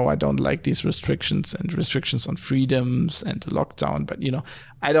about how I don't like these restrictions on freedoms and the lockdown, but, you know,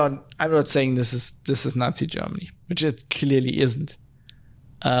 I'm not saying this is Nazi Germany, which it clearly isn't.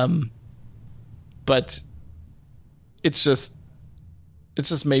 But it's just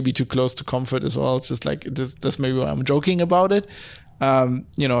maybe too close to comfort as well. It's just like, that's maybe why I'm joking about it.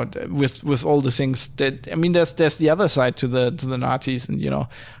 You know, with all the things that, I mean, there's the other side to the Nazis, and, you know,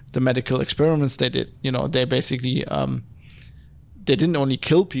 the medical experiments they did, you know, they basically, they didn't only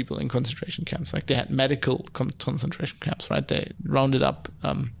kill people in concentration camps, like they had medical concentration camps, right? They rounded up,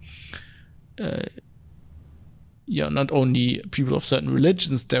 you know, not only people of certain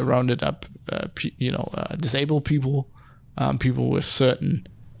religions, they rounded up, disabled people, people with certain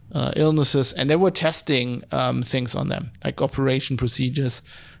illnesses, and they were testing things on them, like operation procedures.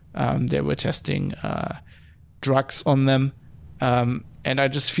 They were testing drugs on them. And I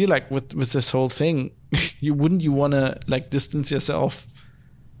just feel like with this whole thing, you want to like distance yourself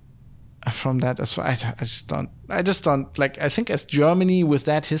from that as far. I just don't like, I think as Germany with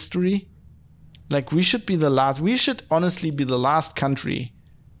that history, like we should honestly be the last country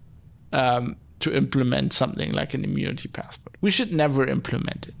to implement something like an immunity passport. We should never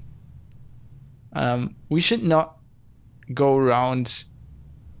implement it. We should not go around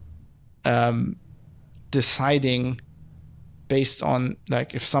deciding based on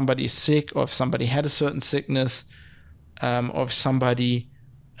like if somebody is sick or if somebody had a certain sickness, or if somebody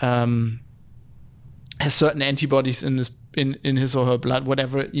has certain antibodies in his or her blood,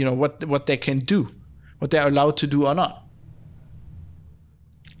 whatever, you know, what they can do, what they're allowed to do or not.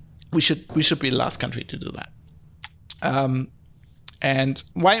 We should be the last country to do that. And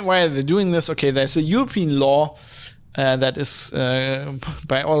why are they doing this? Okay, there's a European law that is,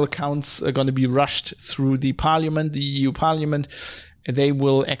 by all accounts, going to be rushed through the Parliament, the EU Parliament. They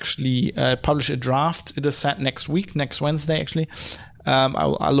will actually publish a draft. It is set next Wednesday, actually.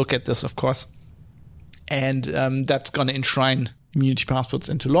 I'll look at this, of course. And that's going to enshrine immunity passports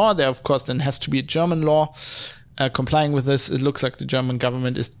into law. There, of course, then has to be a German law complying with this. It looks like the German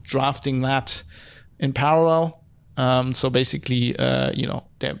government is drafting that in parallel. So basically,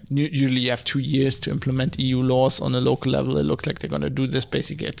 they usually have 2 years to implement EU laws on a local level. It looks like they're going to do this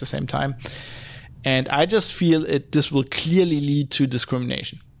basically at the same time. And I just feel this will clearly lead to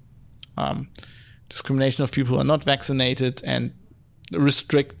discrimination. Discrimination of people who are not vaccinated and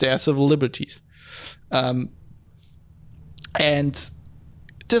restrict their civil liberties. And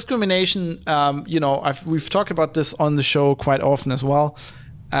discrimination, we've talked about this on the show quite often as well.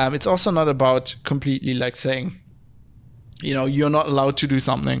 It's also not about completely like saying, you're not allowed to do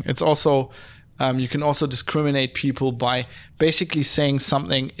something. It's also, you can also discriminate people by basically saying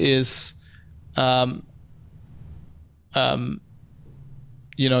something is,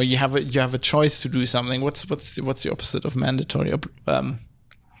 you have a choice to do something. What's the opposite of mandatory?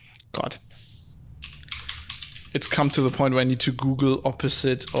 God. It's come to the point where I need to Google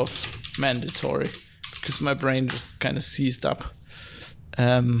opposite of mandatory because my brain just kind of seized up.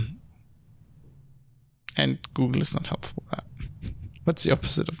 And Google is not helpful with that. What's the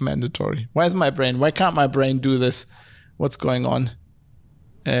opposite of mandatory? Why can't my brain do this? What's going on?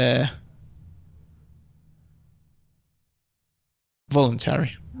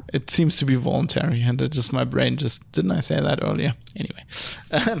 Voluntary. It seems to be voluntary, and my brain didn't I say that earlier? Anyway.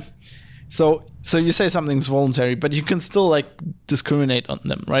 So you say something's voluntary, but you can still like discriminate on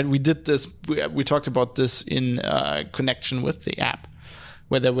them, right? We did this. We talked about this in connection with the app,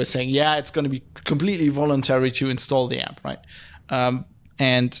 where they were saying, it's going to be completely voluntary to install the app, right?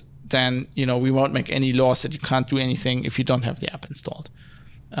 And then we won't make any laws that you can't do anything if you don't have the app installed.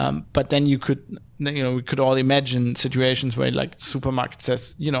 But then we could all imagine situations where like the supermarket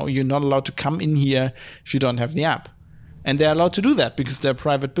says, you're not allowed to come in here if you don't have the app. And they're allowed to do that because they're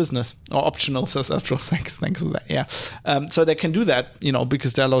private business, or optional, says Astro. Thanks for that. Yeah. So they can do that,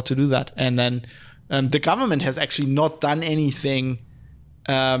 because they're allowed to do that. And then the government has actually not done anything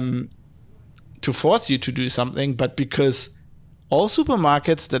to force you to do something, but because all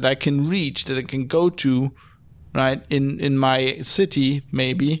supermarkets that I can reach, that I can go to, right, in my city,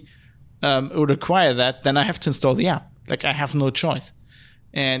 maybe, would require that, then I have to install the app. Like, I have no choice.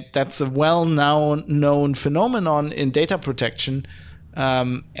 And that's a well-known phenomenon in data protection.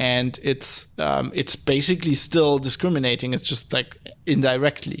 And it's basically still discriminating. It's just like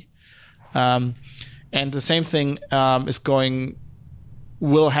indirectly. And the same thing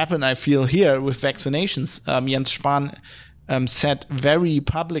will happen, I feel, here with vaccinations. Jens Spahn said very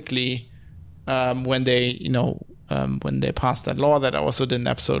publicly when they passed that law that I also did an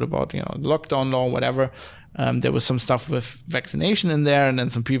episode about, lockdown law, whatever. There was some stuff with vaccination in there, and then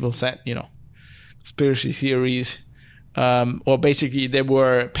some people said, conspiracy theories, or basically they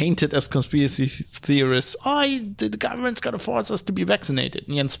were painted as conspiracy theorists. The government's going to force us to be vaccinated.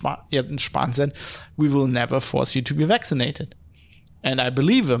 And Jens Spahn said, we will never force you to be vaccinated. And I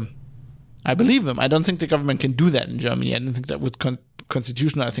believe him. I don't think the government can do that in Germany. I don't think that would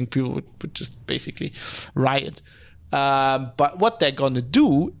constitutional. I think people would just basically riot. But what they're going to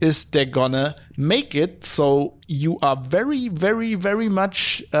do is they're going to make it so you are very, very, very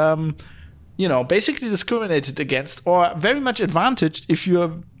much, basically discriminated against, or very much advantaged if you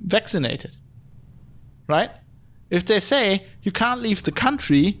are vaccinated, right? If they say you can't leave the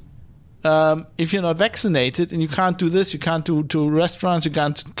country if you're not vaccinated, and you can't do this, you can't do to restaurants, you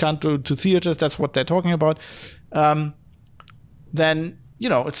can't do to theaters, that's what they're talking about, then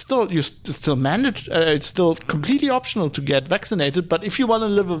it's still mandatory. It's still completely optional to get vaccinated. But if you want to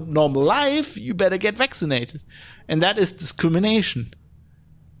live a normal life, you better get vaccinated, and that is discrimination.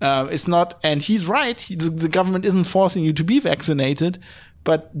 It's not, and he's right. The government isn't forcing you to be vaccinated,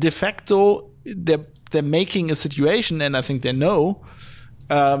 but de facto they're making a situation, and I think they know,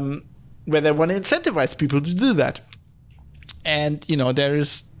 where they want to incentivize people to do that. And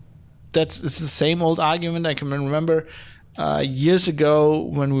it's the same old argument. I can remember. Years ago,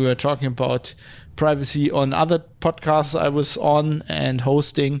 when we were talking about privacy on other podcasts I was on and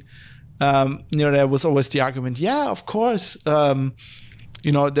hosting, there was always the argument, of course, that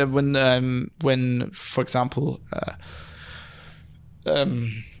when, for example,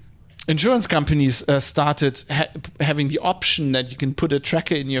 insurance companies started having the option that you can put a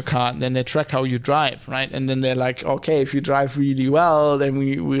tracker in your car, and then they track how you drive, right? And then they're like, okay, if you drive really well, then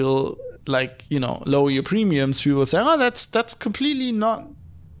we will lower your premiums. People say, that's completely not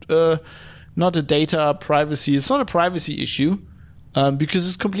a data privacy. It's not a privacy issue because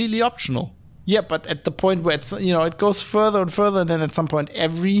it's completely optional. Yeah, but at the point where it's, it goes further and further, and then at some point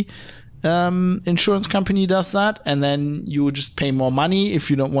every insurance company does that, and then you would just pay more money if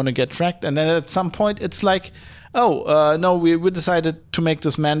you don't want to get tracked. And then at some point, it's like, no, we decided to make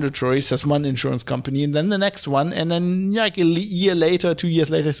this mandatory, says one insurance company, and then the next one, and then like a year later, 2 years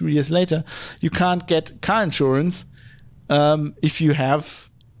later, 3 years later, you can't get car insurance if you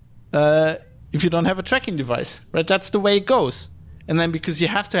don't have a tracking device, right? That's the way it goes. And then because you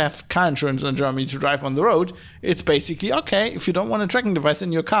have to have car insurance in Germany to drive on the road, it's basically, okay, if you don't want a tracking device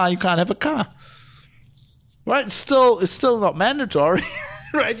in your car, you can't have a car. Right? It's still not mandatory,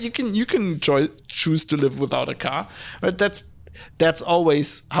 right? You can choose to live without a car, right? That's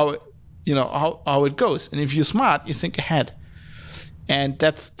always how it goes. And if you're smart, you think ahead. And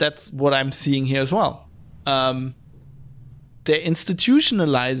that's what I'm seeing here as well. They're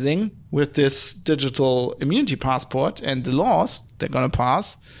institutionalizing with this digital immunity passport and the laws they're going to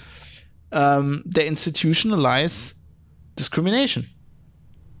pass. They institutionalize discrimination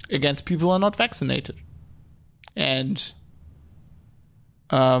against people who are not vaccinated. And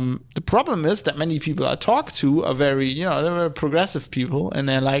the problem is that many people I talk to are they're very progressive people, and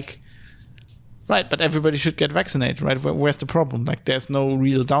they're like, right, but everybody should get vaccinated, right? Where's the problem? Like, there's no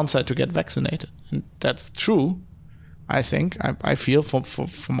real downside to get vaccinated. And that's true, I think. I feel for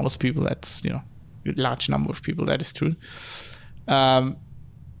most people, that's, a large number of people, that is true.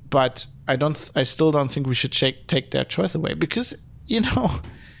 But I still don't think we should take their choice away, because,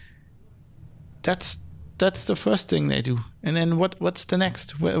 that's the first thing they do. And then what's the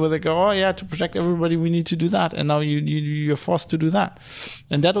next? Where they go, oh yeah, to protect everybody, we need to do that. And now you're forced to do that.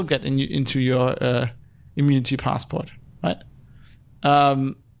 And that'll get into your immunity passport, right?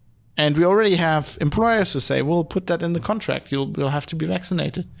 And we already have employers who say, we'll put that in the contract. You'll have to be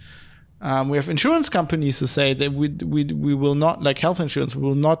vaccinated. We have insurance companies who say that we will not, like health insurance, we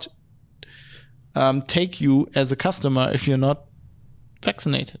will not take you as a customer if you're not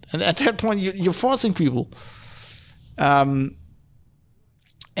vaccinated. And at that point, you're forcing people. And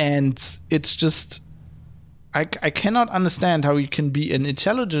it's just, I cannot understand how you can be an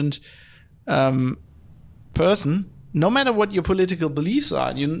intelligent person, no matter what your political beliefs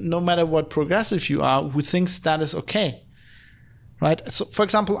are, no matter what progressive you are, who thinks that is okay, right? So, for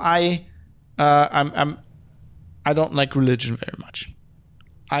example, I don't like religion very much.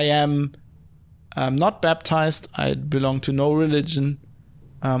 I am not baptized. I belong to no religion.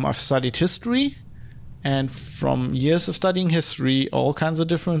 I've studied history, and from years of studying history, all kinds of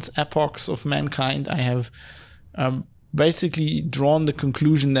different epochs of mankind, I have basically drawn the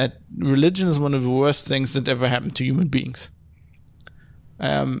conclusion that religion is one of the worst things that ever happened to human beings.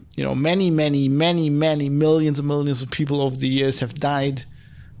 Many, many, many, many millions and millions of people over the years have died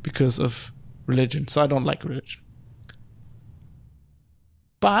because of religion. So I don't like religion.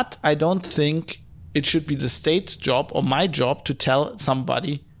 But I don't think it should be the state's job or my job to tell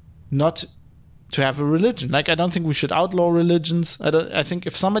somebody not to have a religion. Like, I don't think we should outlaw religions. I think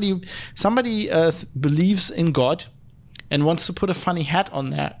if somebody believes in God and wants to put a funny hat on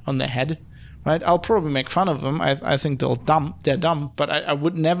their head, right? I'll probably make fun of them. I think they're dumb, but I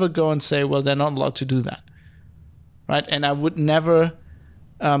would never go and say, well, they're not allowed to do that, right? And I would never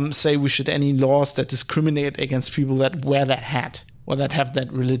say we should any laws that discriminate against people that wear that hat or that have that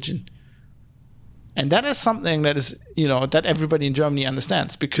religion. And that is something that is, that everybody in Germany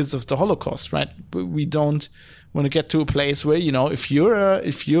understands because of the Holocaust, right? But we don't want to get to a place where, if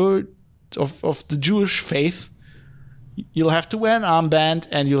you're of the Jewish faith, you'll have to wear an armband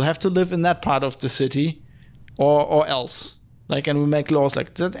and you'll have to live in that part of the city or else. Like, and we make laws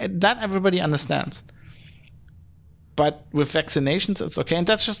like that. That everybody understands. But with vaccinations, it's okay. And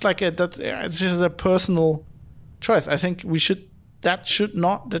that's just it's just a personal choice. I think that should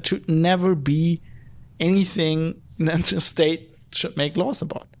never be anything that the state should make laws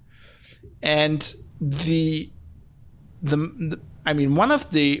about. And one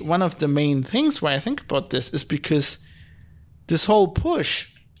of the main things why I think about this is because this whole push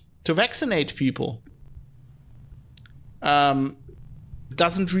to vaccinate people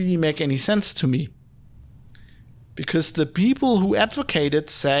doesn't really make any sense to me. Because the people who advocate it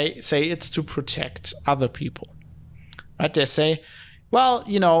say it's to protect other people. Right? They say, well,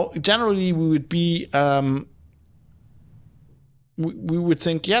 generally we would be, we would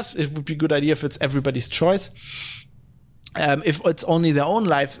think, yes, it would be a good idea if it's everybody's choice, if it's only their own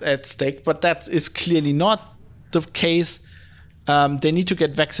life at stake, but that is clearly not the case. They need to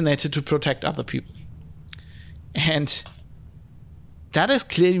get vaccinated to protect other people. And that is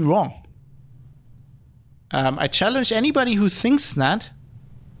clearly wrong. I challenge anybody who thinks that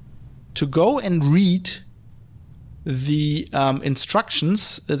to go and read the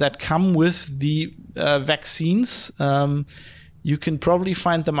instructions that come with the vaccines You can probably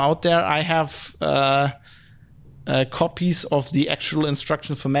find them out there. I have copies of the actual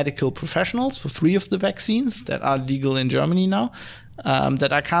instructions for medical professionals for 3 of the vaccines that are legal in Germany now,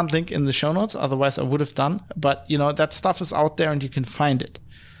 that I can't link in the show notes. Otherwise, I would have done. But, that stuff is out there and you can find it.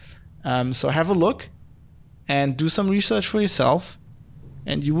 So have a look and do some research for yourself.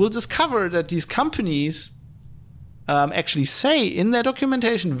 And you will discover that these companies actually say in their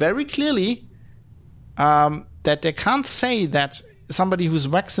documentation very clearly that they can't say that somebody who's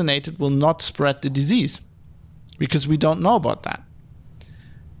vaccinated will not spread the disease, because we don't know about that.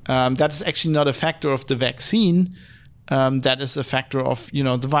 That is actually not a factor of the vaccine. That is a factor of,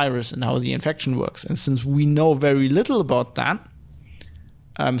 the virus and how the infection works. And since we know very little about that,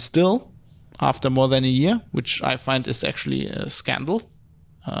 still, after more than a year, which I find is actually a scandal,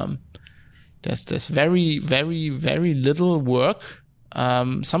 there's very, very, very little work.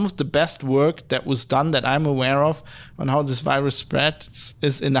 Some of the best work that was done that I'm aware of on how this virus spreads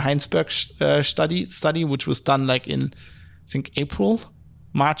is in the Heinsberg study, which was done like in, I think,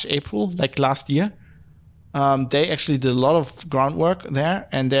 March, April, like last year. They actually did a lot of groundwork there,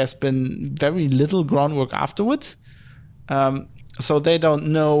 and there's been very little groundwork afterwards. So they don't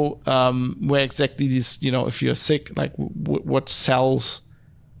know where exactly these, if you're sick, like what cells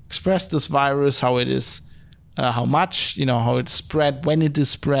express this virus, how it is, how much, how it's spread, when it is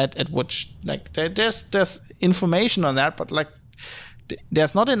spread, at what, there's information on that, but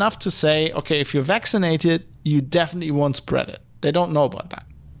there's not enough to say, okay, if you're vaccinated, you definitely won't spread it. They don't know about that.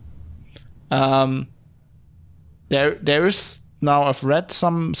 There is now, I've read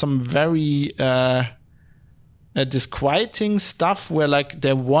some very disquieting stuff where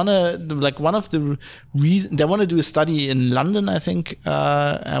they wanna, one of the reasons they want to do a study in London, I think,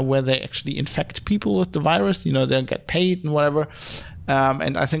 where they actually infect people with the virus. They'll get paid and whatever.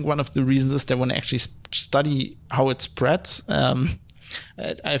 And I think one of the reasons is they want to actually study how it spreads.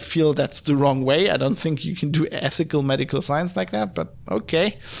 I feel that's the wrong way. I don't think you can do ethical medical science like that, but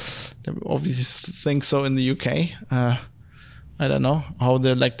okay. They obviously think so in the UK. I don't know how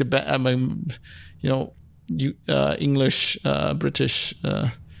English, British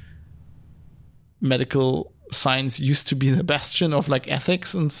medical science used to be the bastion of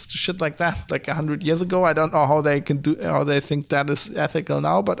ethics and shit like that, 100 years ago. I don't know how they think that is ethical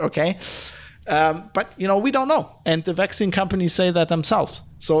now, but okay. But we don't know, and the vaccine companies say that themselves.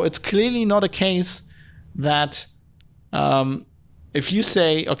 So it's clearly not a case that if you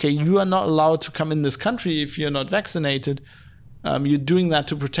say, okay, you are not allowed to come in this country if you're not vaccinated, you're doing that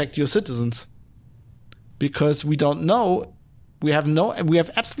to protect your citizens. Because we don't know, we have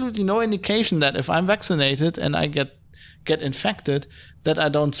absolutely no indication that if I'm vaccinated and I get infected, that I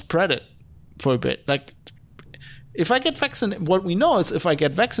don't spread it for a bit. If I get vaccinated, what we know is if I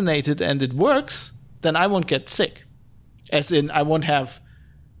get vaccinated and it works, then I won't get sick. As in, I won't have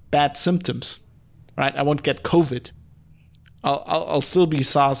bad symptoms, right? I won't get COVID. I'll still be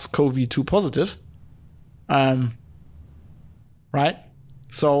SARS-CoV-2 positive, right?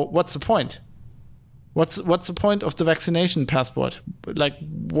 So what's the point? What's the point of the vaccination passport?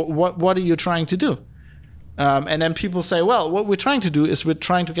 What are you trying to do? And then people say, well, what we're trying to do is we're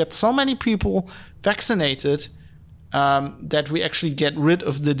trying to get so many people vaccinated that we actually get rid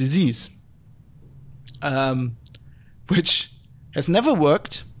of the disease, which has never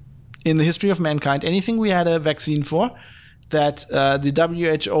worked in the history of mankind. Anything we had a vaccine for that the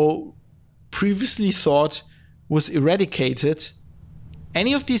WHO previously thought was eradicated,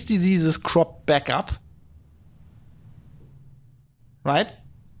 any of these diseases crop back up, right?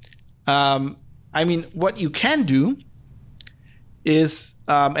 What you can do is,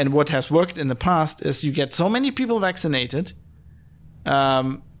 and what has worked in the past, is you get so many people vaccinated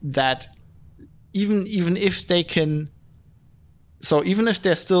that even if they can, so even if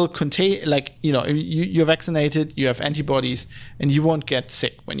they're still you're vaccinated, you have antibodies, and you won't get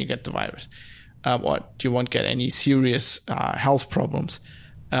sick when you get the virus. Or you won't get any serious health problems.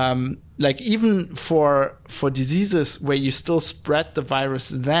 Even for diseases where you still spread the virus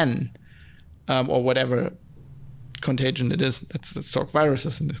then, or whatever contagion it is, let's talk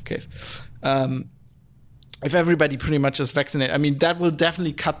viruses in this case. If everybody pretty much is vaccinated, that will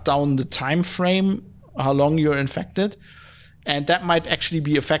definitely cut down the time frame, how long you're infected. And that might actually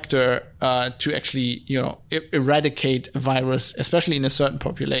be a factor to actually, eradicate a virus, especially in a certain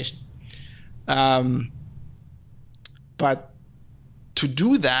population. But to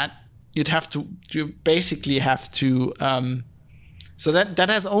do that, you basically have to, so that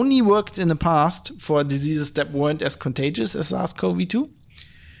has only worked in the past for diseases that weren't as contagious as SARS-CoV-2.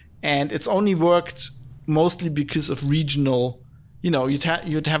 And it's only worked mostly because of regional, you'd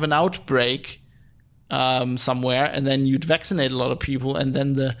have an outbreak somewhere, and then you'd vaccinate a lot of people, and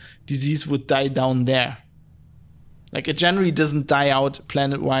then the disease would die down there. Like, it generally doesn't die out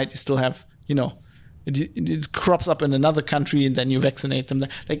planet-wide. You still have, it crops up in another country, and then you vaccinate them.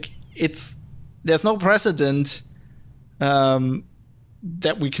 Like, there's no precedent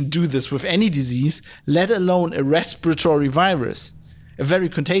that we can do this with any disease, let alone a respiratory virus, a very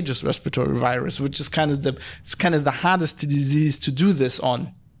contagious respiratory virus, which is kind of the hardest disease to do this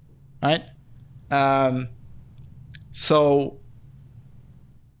on, right? So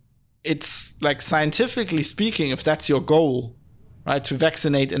it's like, scientifically speaking, if that's your goal, right, to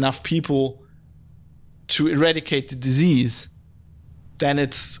vaccinate enough people to eradicate the disease, then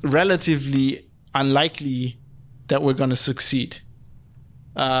it's relatively unlikely that we're going to succeed.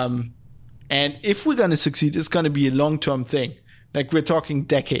 And if we're going to succeed, it's going to be a long-term thing. Like, we're talking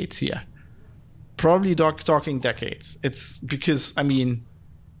decades here. Probably talking decades. It's because, I mean,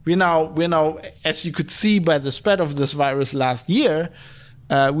 we're now, as you could see by the spread of this virus last year,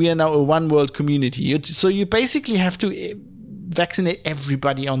 we are now a one-world community. So you basically have to vaccinate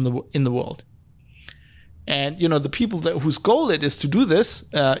everybody in the world. And, the people whose goal it is to do this,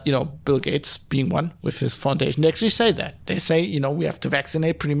 Bill Gates being one with his foundation, they actually say that. They say, we have to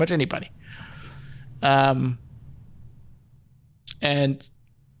vaccinate pretty much anybody. And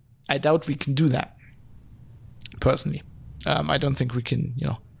I doubt we can do that, personally. I don't think we can,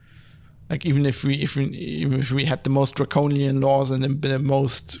 like, even if we had the most draconian laws and the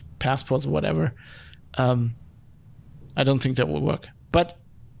most passports or whatever, I don't think that will work. But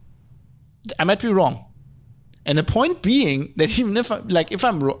I might be wrong. And the point being that even if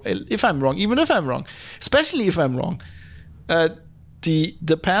I'm wrong, especially if I'm wrong,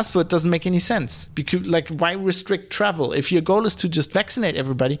 the passport doesn't make any sense, because, like, why restrict travel if your goal is to just vaccinate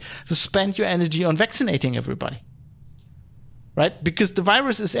everybody? So spend your energy on vaccinating everybody, right? Because the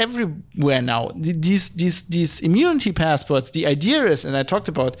virus is everywhere now. These immunity passports. The idea is, and I talked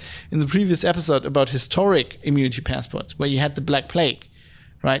about in the previous episode about historic immunity passports, where you had the Black Plague,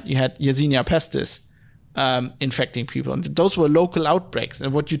 right? You had Yersinia pestis. Infecting people, and those were local outbreaks.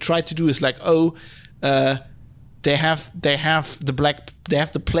 And what you try to do is like, they have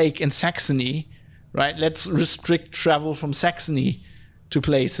the plague in Saxony, right? Let's restrict travel from Saxony to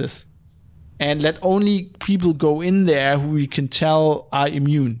places, and let only people go in there who we can tell are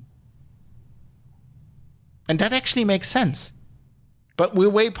immune. And that actually makes sense. But we're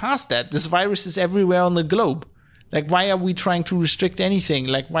way past that. This virus is everywhere on the globe. Like, why are we trying to restrict anything?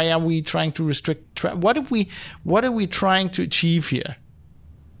 Like, why are we trying to restrict? What are we trying to achieve here?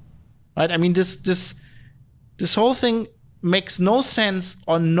 Right? I mean, this whole thing makes no sense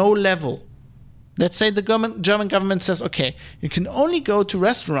on no level. Let's say the German government says, okay, you can only go to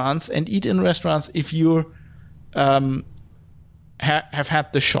restaurants and eat in restaurants if you have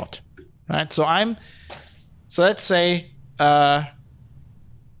had the shot, right? So let's say I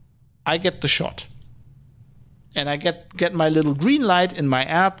get the shot. And I get my little green light in my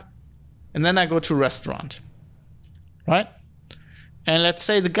app, and then I go to a restaurant, right? And let's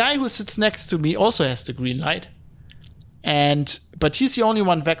say the guy who sits next to me also has the green light, but he's the only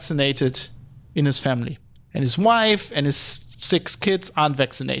one vaccinated in his family, and his wife and his 6 kids aren't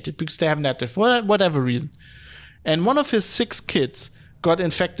vaccinated because they haven't had it for whatever reason. And one of his 6 kids got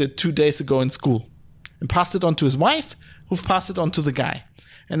infected 2 days ago in school, and passed it on to his wife, who passed it on to the guy.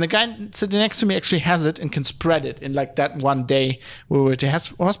 And the guy sitting next to me actually has it and can spread it in like that one day we were at the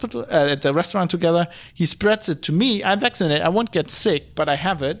hospital, at the restaurant together. He spreads it to me. I'm vaccinated. I won't get sick, but I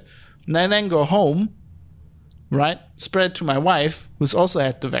have it. And I then go home, right? Spread it to my wife, who's also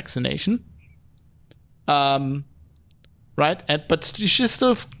had the vaccination. Right? But she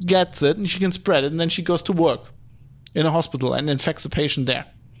still gets it and she can spread it. And then she goes to work in a hospital and infects the patient there.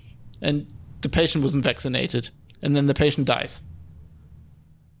 And the patient wasn't vaccinated. And then the patient dies.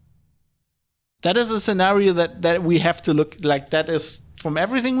 That is a scenario that we have to look like. That is, from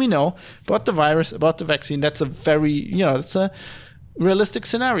everything we know about the virus, about the vaccine, that's a very, it's a realistic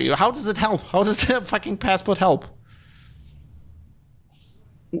scenario. How does it help? How does the fucking passport help?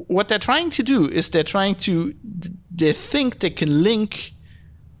 What they're trying to do is they think they can link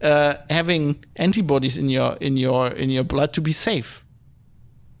having antibodies in your blood to be safe,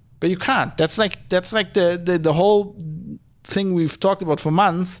 but you can't. That's like the whole thing we've talked about for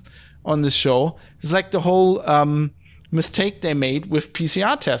months on this show. It's like the whole mistake they made with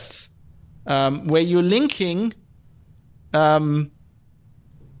PCR tests, where you're linking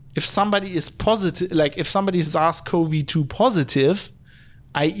if somebody is positive, like if somebody is SARS-CoV-2 positive,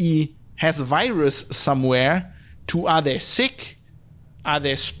 i.e. has a virus somewhere, to are they sick? Are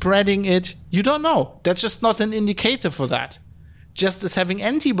they spreading it? You don't know. That's just not an indicator for that. just as having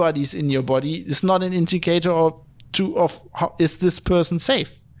antibodies in your body is not an indicator of how is this person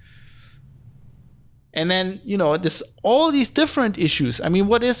safe. And then, there's all these different issues. I mean,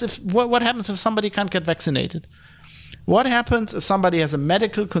 what happens if somebody can't get vaccinated? What happens if somebody has a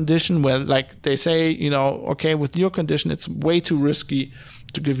medical condition where, like, they say, okay, with your condition, it's way too risky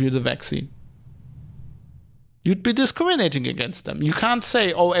to give you the vaccine? You'd be discriminating against them. You can't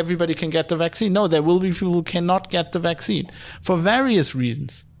say, oh, everybody can get the vaccine. No, there will be people who cannot get the vaccine for various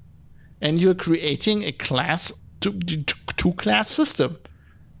reasons. And you're creating a two-class system.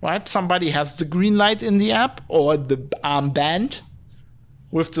 Right? Somebody has the green light in the app or the armband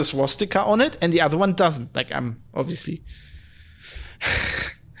with the swastika on it, and the other one doesn't. Like, I'm obviously...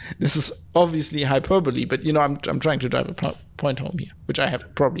 this is obviously hyperbole, but, I'm trying to drive a point home here, which I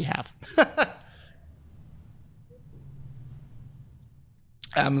probably have.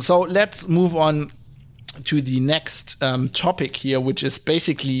 So let's move on to the next topic here, which is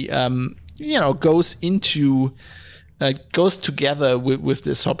basically, goes together with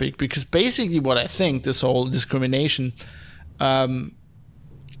this topic, because basically what I think this whole discrimination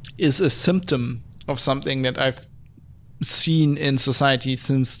is a symptom of something that I've seen in society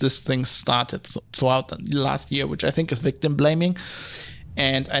since this thing started throughout the last year, which I think is victim blaming.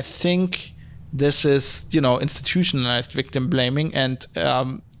 And I think this is, institutionalized victim blaming and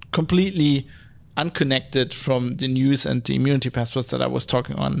completely unconnected from the news and the immunity passports that I was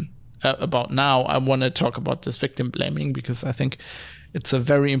talking about now. I want to talk about this victim blaming because I think it's a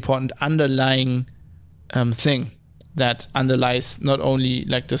very important underlying thing that underlies not only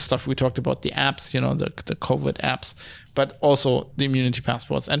like the stuff we talked about, the apps, the COVID apps, but also the immunity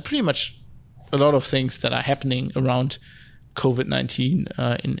passports and pretty much a lot of things that are happening around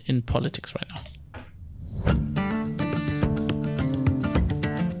COVID-19 in politics right now.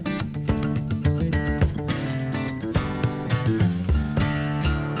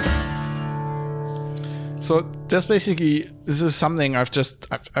 So this is something I've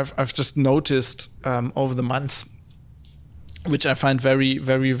just noticed over the months, which I find very,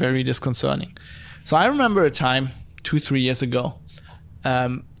 very, very disconcerting. So I remember a time 2-3 years ago,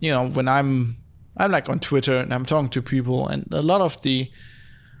 when I'm like on Twitter and I'm talking to people, and a lot of the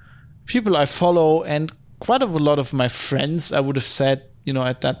people I follow and quite a lot of my friends, I would have said,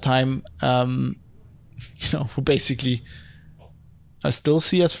 at that time, who basically I still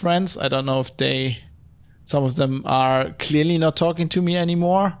see as friends. I don't know if some of them are clearly not talking to me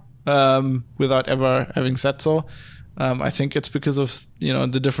anymore, without ever having said so. I think it's because of,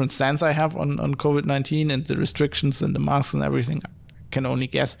 the different stance I have on COVID-19 and the restrictions and the masks and everything. I can only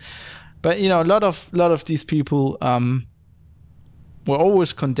guess. But, a lot of these people were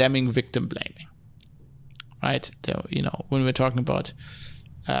always condemning victim blaming, right? When we're talking about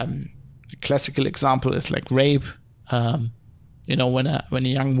a classical example is like rape. When a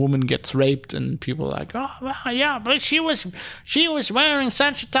young woman gets raped and people are like, oh, well, yeah, but she was wearing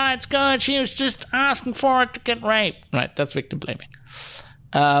such a tight skirt. She was just asking for it to get raped. Right, that's victim blaming.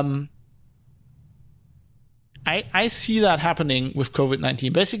 I see that happening with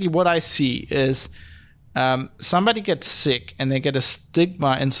COVID-19. Basically, what I see is somebody gets sick and they get a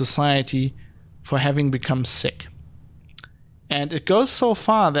stigma in society for having become sick. And it goes so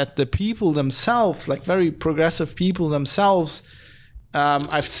far that the people themselves, like very progressive people themselves,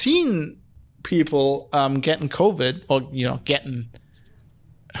 I've seen people getting COVID or,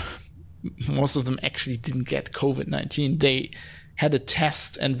 most of them actually didn't get COVID-19. They had a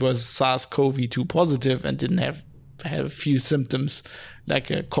test and was SARS-CoV-2 positive and didn't have a few symptoms like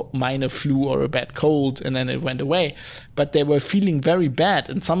a minor flu or a bad cold, and then it went away. But they were feeling very bad,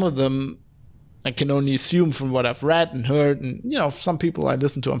 and some of them, I can only assume from what I've read and heard, and some people I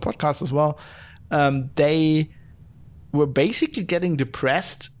listen to on podcasts as well, they were basically getting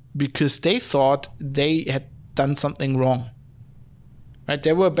depressed because they thought they had done something wrong. Right?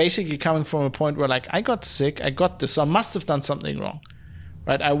 They were basically coming from a point where, like, I got sick, I got this, so I must have done something wrong.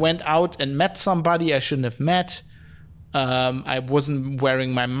 Right? I went out and met somebody I shouldn't have met. I wasn't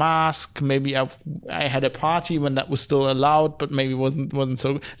wearing my mask. Maybe I had a party when that was still allowed, but maybe wasn't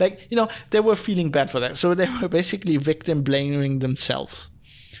so. Like, they were feeling bad for that. So they were basically victim blaming themselves.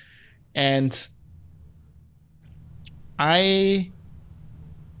 And I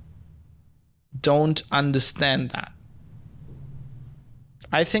don't understand that.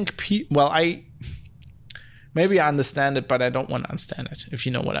 I think maybe I understand it, but I don't want to understand it, if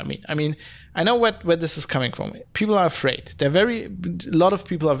you know what I mean. I mean, I know where this is coming from. People are afraid. A lot of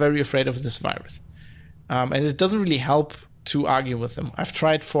people are very afraid of this virus. And it doesn't really help to argue with them. I've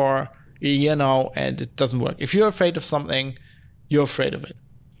tried for a year now, and it doesn't work. If you're afraid of something, you're afraid of it.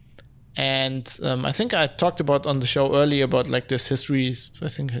 And I think I talked about on the show earlier about like this history, I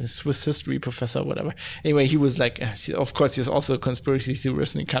think a Swiss history professor or whatever. Anyway, he was like, of course, he's also a conspiracy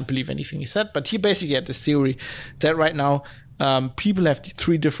theorist and he can't believe anything he said. But he basically had this theory that right now people have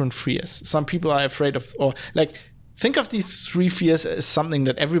 3 different fears. Some people are afraid of, or like, think of these 3 fears as something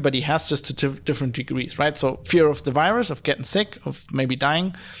that everybody has, just to different degrees, right? So fear of the virus, of getting sick, of maybe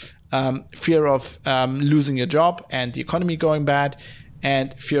dying, fear of losing your job and the economy going bad,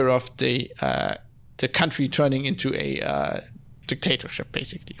 and fear of the country turning into a dictatorship,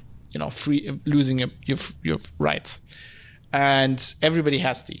 basically, losing your rights. And everybody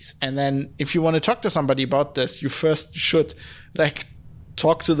has these. And then if you want to talk to somebody about this, you first should like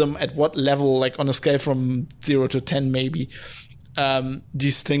talk to them at what level, like on a scale from 0 to 10, maybe,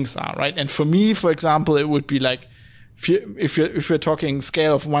 these things are, right? And for me, for example, it would be like, if you're talking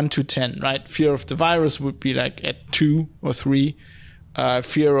scale of 1 to 10, right? Fear of the virus would be like at 2 or 3.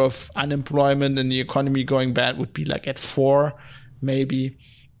 Fear of unemployment and the economy going bad would be like at 4, maybe.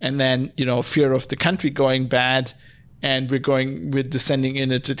 And then, fear of the country going bad and we're descending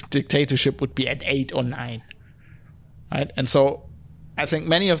in a dictatorship would be at 8 or 9, right? And so I think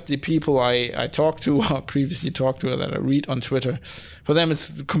many of the people I talked to or previously talked to, or that I read on Twitter, for them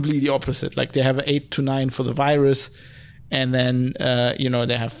it's completely opposite. Like they have an 8 to 9 for the virus, and then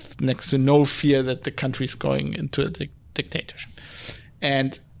they have next to no fear that the country's going into a dictatorship.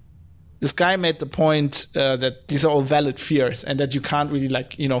 And this guy made the point that these are all valid fears, and that you can't really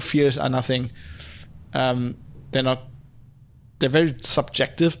fears are nothing. They're very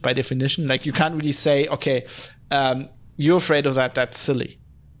subjective by definition. Like you can't really say, okay, you're afraid of that. That's silly.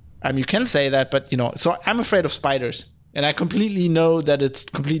 You can say that, but so I'm afraid of spiders, and I completely know that it's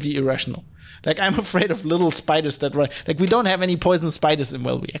completely irrational. Like I'm afraid of little spiders that run. Like we don't have any poisonous spiders, and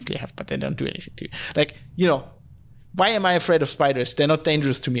well, we actually have, but they don't do anything to you. Like why am I afraid of spiders? They're not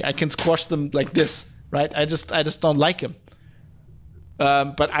dangerous to me. I can squash them like this, right? I just don't like them.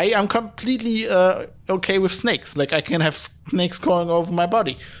 But I am completely okay with snakes. Like I can have snakes crawling over my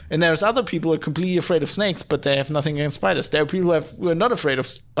body. And there's other people who are completely afraid of snakes, but they have nothing against spiders. There are people who are not afraid of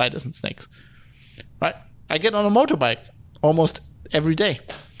spiders and snakes, right? I get on a motorbike almost every day,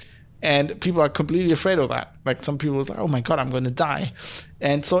 and people are completely afraid of that. Like some people are like, oh my God, I'm going to die.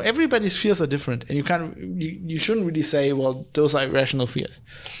 And so everybody's fears are different, and you shouldn't really say, well, those are irrational fears.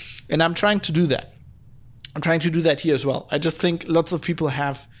 And I'm trying to do that. I'm trying to do that here as well. I just think lots of people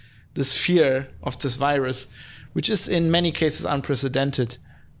have this fear of this virus, which is in many cases unprecedented,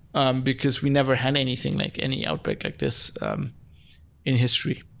 because we never had anything like any outbreak like this in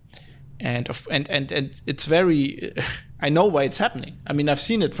history. And it's very, I know why it's happening. I mean, I've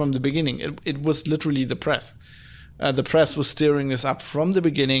seen it from the beginning. It was literally the press. The press was steering this up from the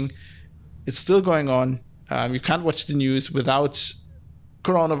beginning. It's still going on. You can't watch the news without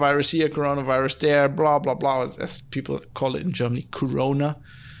coronavirus here, coronavirus there, blah, blah, blah, as people call it in Germany, corona,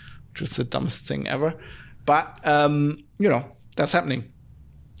 which is the dumbest thing ever. But, that's happening.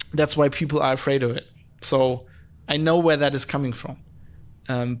 That's why people are afraid of it. So I know where that is coming from.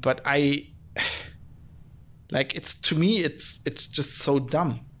 But to me, it's just so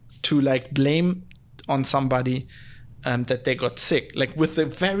dumb to blame on somebody that they got sick, with the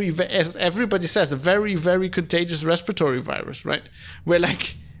very, as everybody says, a very, very contagious respiratory virus, right? Where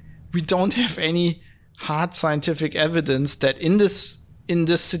we don't have any hard scientific evidence that in this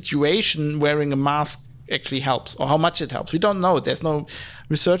situation wearing a mask actually helps, or how much it helps. We don't know. There's no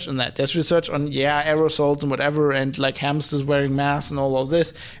research on that. There's research on aerosols and whatever, and hamsters wearing masks and all of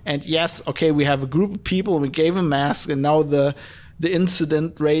this. And yes, okay, we have a group of people and we gave them masks, and now the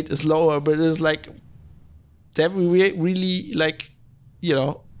incident rate is lower, but it's have we really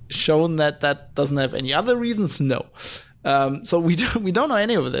shown that doesn't have any other reasons? No. So we don't know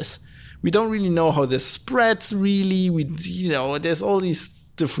any of this. We don't really know how this spreads really. There's all these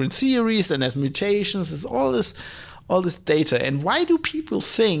different theories, and there's mutations, there's all this data. And why do people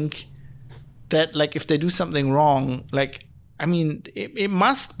think that if they do something wrong, it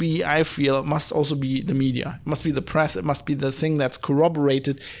must be, I feel, it must also be the media. It must be the press. It must be the thing that's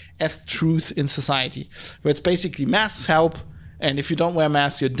corroborated as truth in society, where it's basically masks help, and if you don't wear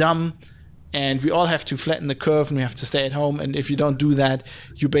masks, you're dumb, and we all have to flatten the curve, and we have to stay at home, and if you don't do that,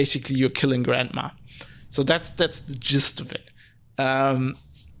 you're killing grandma. So that's the gist of it.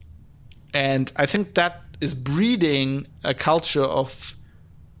 And I think that is breeding a culture of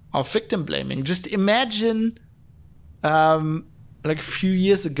victim blaming. Just imagine a few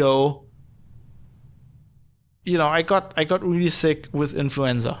years ago, I got really sick with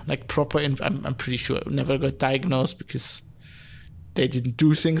influenza, proper. I'm pretty sure I never got diagnosed because they didn't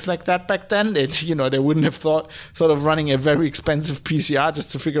do things like that back then. They wouldn't have thought of running a very expensive PCR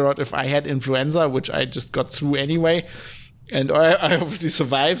just to figure out if I had influenza, which I just got through anyway. And I obviously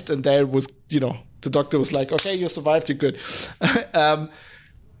survived, and there was, the doctor was like, okay, you survived, you're good.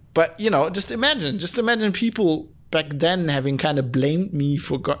 But, just imagine people back then having kind of blamed me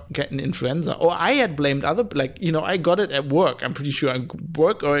for getting influenza. Or I had blamed other, I got it at work. I'm pretty sure at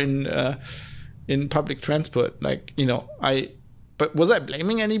work or in public transport. But was I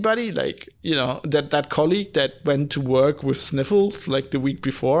blaming anybody? That colleague that went to work with sniffles the week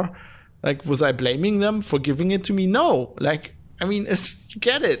before, was I blaming them for giving it to me? No. You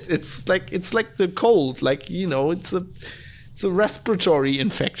get it. It's like the cold. It's a respiratory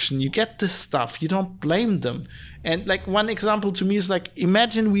infection. You get this stuff. You don't blame them. And one example to me is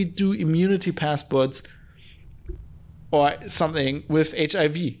imagine we do immunity passports or something with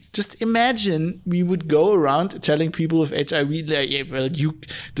HIV. Just imagine we would go around telling people with HIV,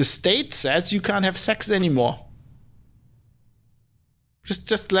 the state says you can't have sex anymore.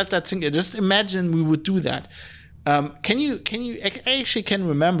 Just let that sink in. Just imagine we would do that. I actually can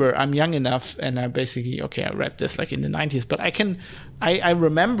remember, I'm young enough, and I basically, I read this in the 90s, but I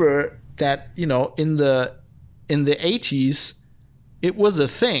remember that, in the 80s, it was a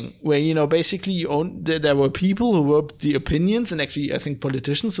thing where, basically there were people who were the opinions, and actually I think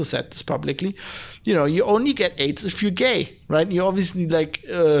politicians who said this publicly, you only get AIDS if you're gay, right? You're obviously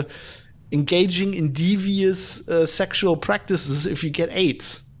engaging in devious sexual practices if you get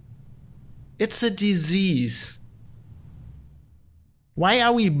AIDS. It's a disease. Why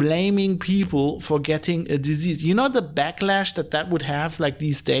are we blaming people for getting a disease? The backlash that would have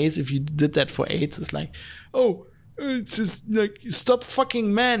these days if you did that for AIDS is it's just stop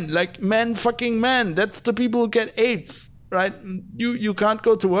fucking men, men fucking men. That's the people who get AIDS, right? You can't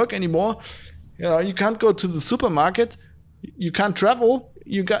go to work anymore. You can't go to the supermarket. You can't travel.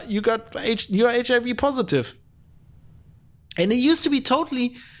 You're HIV positive. And it used to be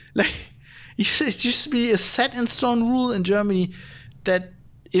totally it used to be a set in stone rule in Germany that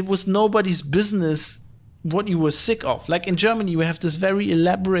it was nobody's business what you were sick of. In Germany, we have this very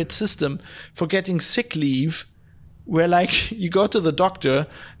elaborate system for getting sick leave where you go to the doctor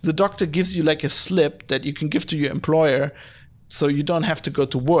gives you a slip that you can give to your employer so you don't have to go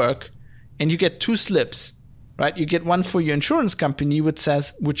to work, and you get 2 slips, right? You get one for your insurance company which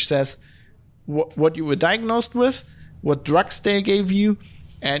says what you were diagnosed with, what drugs they gave you,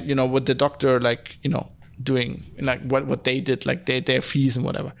 and what the doctor doing, what they did, their fees and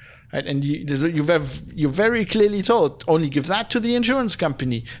whatever, right? And you're very clearly told only give that to the insurance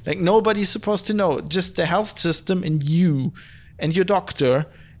company. Nobody's supposed to know. Just the health system and you and your doctor.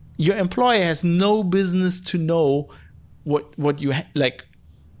 Your employer has no business to know what you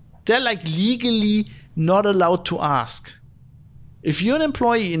They're legally not allowed to ask. If you're an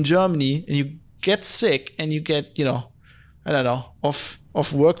employee in Germany and you get sick and you get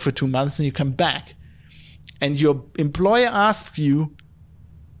off work for 2 months and you come back, and your employer asks you,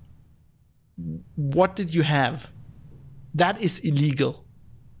 what did you have? That is illegal.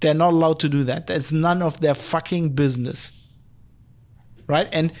 They're not allowed to do that. That's none of their fucking business. Right?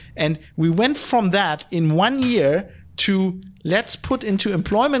 And we went from that in 1 year to let's put into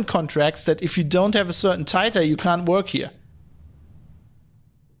employment contracts that if you don't have a certain titer, you can't work here.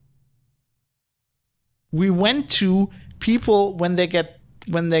 We went to people when they get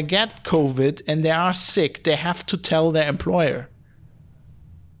COVID and they are sick, they have to tell their employer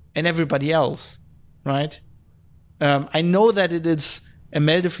and everybody else, right? I know that it is a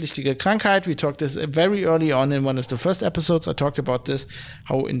meldepflichtige Krankheit. We talked this very early on in one of the first episodes. I talked about this,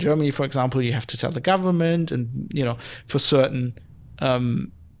 how in Germany, for example, you have to tell the government, and for certain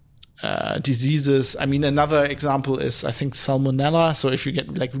diseases. Another example is, I think, salmonella. So if you get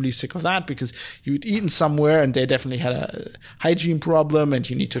really sick of that because you'd eaten somewhere and they definitely had a hygiene problem and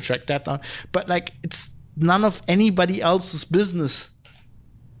you need to track that down. But it's none of anybody else's business.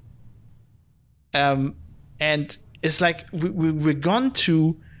 And it's we're gone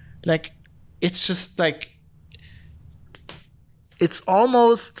to it's just it's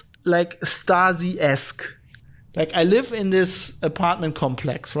almost Stasi-esque. I live in this apartment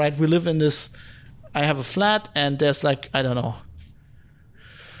complex, right? We live in this, I have a flat and there's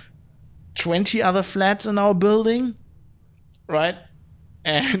 20 other flats in our building, right?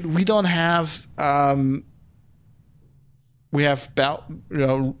 And we don't have, we have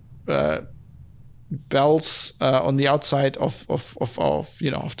bells on the outside of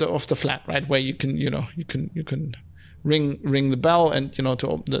the flat, right? Where you can ring the bell and to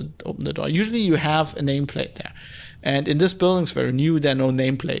open the door. Usually you have a nameplate there, and in this building, it's very new, there are no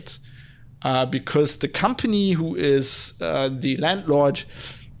nameplates. because the company who is the landlord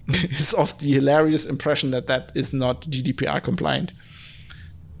is of the hilarious impression that is not GDPR compliant,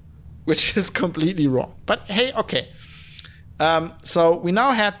 which is completely wrong. But hey, okay. So we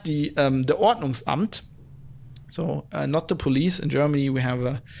now had the Ordnungsamt, so not the police. In Germany, we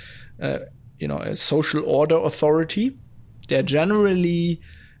have a social order authority. They're generally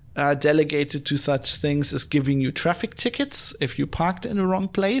delegated to such things as giving you traffic tickets if you parked in the wrong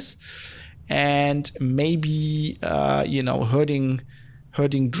place, and maybe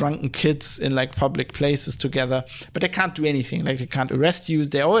herding drunken kids in like public places together. But they can't do anything. Like, they can't arrest you.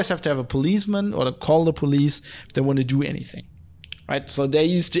 They always have to have a policeman or call the police if they want to do anything, right? So they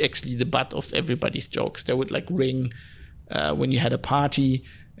used to actually the butt of everybody's jokes. They would like ring when you had a party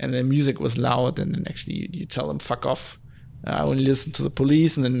and the music was loud, and then actually you tell them fuck off. I only listen to the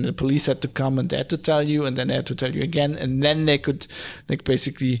police, and then the police had to come and they had to tell you, and then they had to tell you again, and then they could like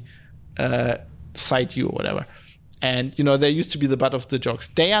basically cite you or whatever. And they used to be the butt of the jokes.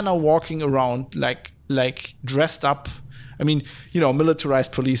 They are now walking around like dressed up. I mean,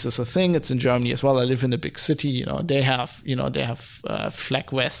 militarized police is a thing. It's in Germany as well. I live in a big city. They have flak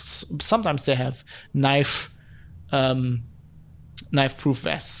vests. Sometimes they have knife-proof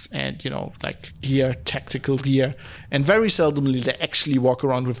vests and, like gear, tactical gear. And very seldomly they actually walk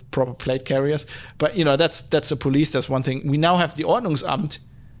around with proper plate carriers. But, that's the police. That's one thing. We now have the Ordnungsamt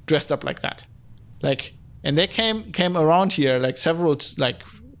dressed up like that. And they came around here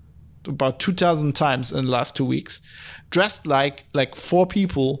about 2,000 times in the last 2 weeks, dressed like 4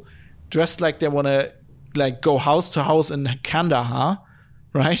 people, dressed like they want to like go house to house in Kandahar,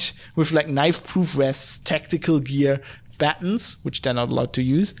 right? With like knife-proof vests, tactical gear, batons, which they're not allowed to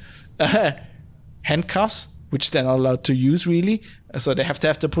use, handcuffs, which they're not allowed to use really. So they have to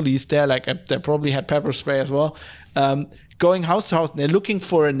have the police there. Like, they probably had pepper spray as well. Going house to house, and they're looking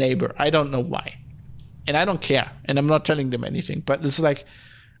for a neighbor. I don't know why. And I don't care. And I'm not telling them anything. But it's like,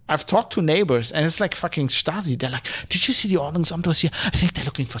 I've talked to neighbors, and it's like fucking Stasi. They're like, did you see the Ordnungsamt was here? I think they're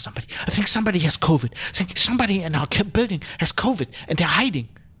looking for somebody. I think somebody has COVID. I think somebody in our building has COVID, and they're hiding.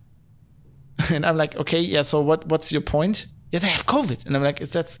 And I'm like, okay, yeah, so what's your point? Yeah, they have COVID. And I'm like,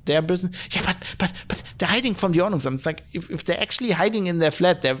 that's their business? Yeah, but they're hiding from the Ordnungsamt. It's like, if they're actually hiding in their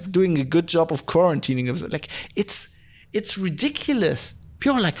flat, they're doing a good job of quarantining them. Like, it's ridiculous.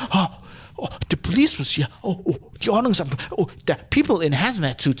 People are like, oh, the police was here. Oh, the Ordnungsamt. Oh, the people in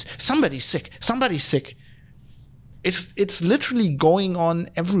hazmat suits. Somebody's sick. It's literally going on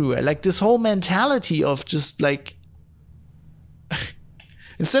everywhere. Like, this whole mentality of just like,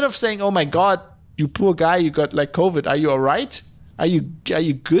 instead of saying, oh my God, you poor guy, you got like COVID. Are you all right? Are you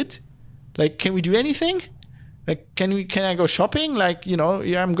good? Like, can we do anything? Like, can I go shopping? Like,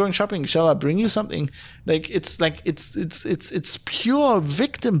 yeah, I'm going shopping. Shall I bring you something? It's pure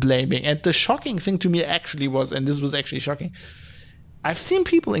victim blaming. And the shocking thing to me actually was, and this was actually shocking, I've seen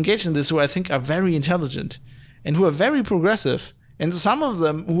people engage in this who I think are very intelligent and who are very progressive. And some of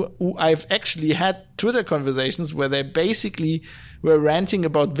them who I've actually had Twitter conversations where they basically were ranting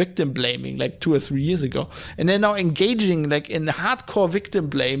about victim blaming like 2 or 3 years ago. And they're now engaging like in hardcore victim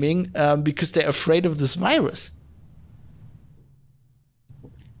blaming because they're afraid of this virus.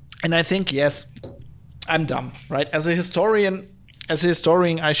 And I think, yes, I'm dumb, right? As a historian,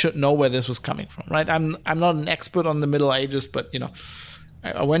 I should know where this was coming from, right? I'm not an expert on the Middle Ages, but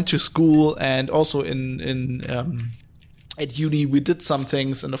I went to school, and also in at uni we did some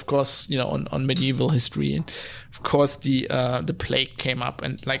things, and of course, on medieval history, and of course the plague came up,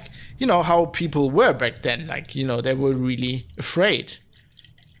 and like how people were back then, like they were really afraid,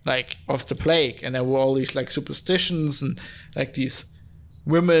 like of the plague, and there were all these like superstitions and like these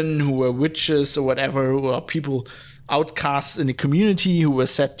women who were witches or whatever, or people outcasts in the community who were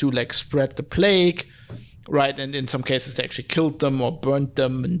said to like spread the plague, right? And in some cases they actually killed them or burnt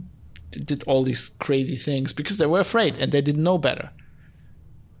them and did all these crazy things because they were afraid and they didn't know better.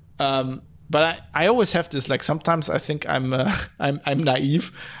 But I always have this, like, sometimes I think I'm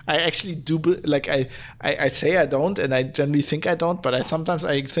naive. I actually do, like, I say I don't, and I generally think I don't, but sometimes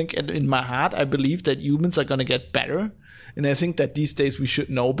I think in my heart I believe that humans are going to get better. And I think that these days we should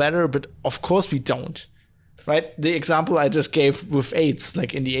know better, but of course we don't. Right? The example I just gave with AIDS,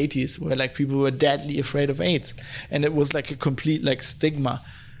 like in the 80s, where like people were deadly afraid of AIDS. And it was like a complete like stigma.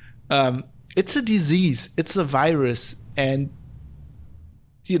 It's a disease. It's a virus. And,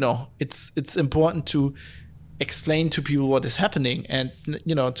 it's important to explain to people what is happening and,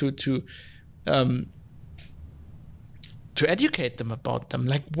 to educate them about them.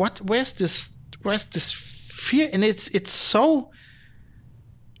 Like, where's this fear? And it's so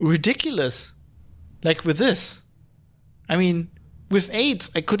ridiculous. Like with this, I mean, with AIDS,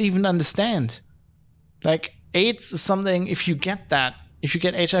 I could even understand. Like, AIDS is something, if you get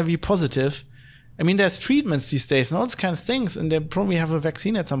HIV positive, I mean, there's treatments these days and all these kinds of things, and they probably have a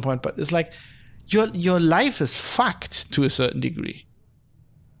vaccine at some point, but it's like, your life is fucked to a certain degree.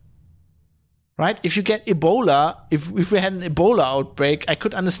 Right? If you get Ebola, if we had an Ebola outbreak, I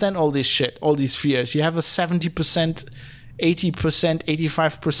could understand all this shit, all these fears. You have a 70%, 80%,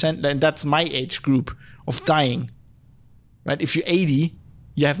 85%, and that's my age group, of dying. Right? If you're 80,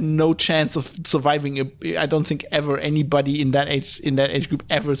 you have no chance of surviving. I don't think ever anybody in that age group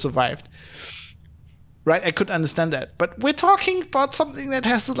ever survived. Right? I could understand that. But we're talking about something that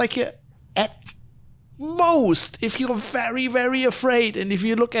has like at most, if you're very, very afraid, and if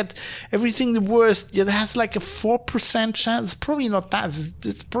you look at everything the worst, it has like a 4% chance. It's probably not that.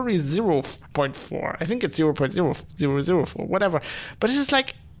 It's probably 0.4. I think it's 0.0004, whatever. But it's just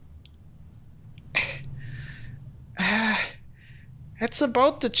like, it's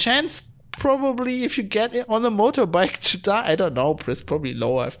about the chance, probably, if you get on a motorbike to die. I don't know, it's probably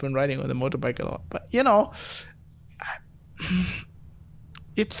lower. I've been riding on the motorbike a lot. But, you know,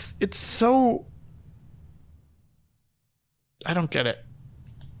 it's so... I don't get it.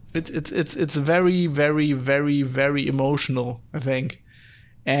 It's very, very, very, very emotional, I think.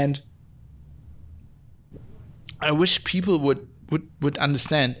 And I wish people would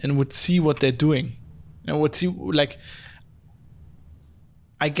understand and would see what they're doing. And would see, like,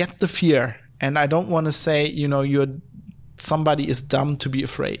 I get the fear, and I don't want to say, you know, somebody is dumb to be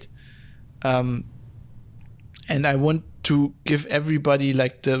afraid. And I want to give everybody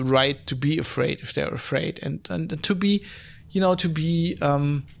like the right to be afraid if they're afraid, and to be, you know, to be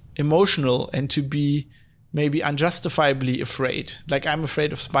emotional, and to be maybe unjustifiably afraid. Like, I'm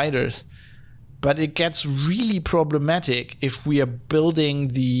afraid of spiders. But it gets really problematic if we are building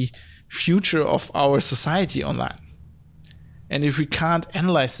the future of our society on that. And if we can't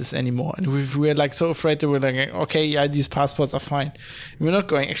analyze this anymore, and if we're like so afraid that we're like, okay, yeah, these passports are fine. And we're not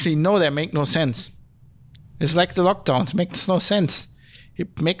going, actually, no, they make no sense. It's like the lockdowns, makes no sense.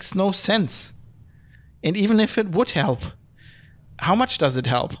 It makes no sense. And even if it would help, how much does it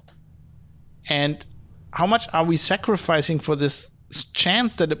help? And how much are we sacrificing for this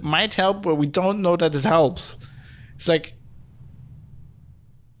chance that it might help, where we don't know that it helps? It's like,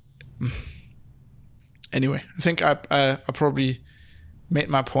 anyway, I think I probably made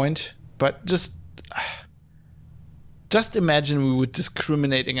my point, but just imagine we would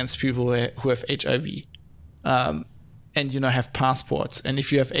discriminate against people who have HIV, and, you know, have passports. And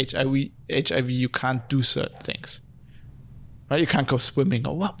if you have HIV, you can't do certain things. Right? You can't go swimming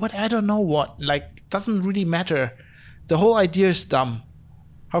or what? I don't know what. Like, doesn't really matter. The whole idea is dumb.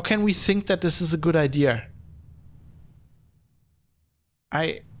 How can we think that this is a good idea?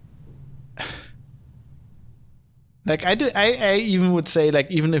 I even would say,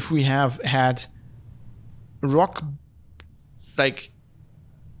 like, even if we have had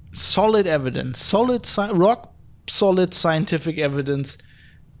solid evidence, rock solid scientific evidence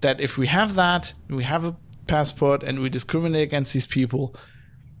that if we have that, we have a passport, and we discriminate against these people,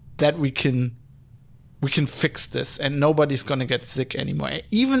 that we can fix this and nobody's going to get sick anymore.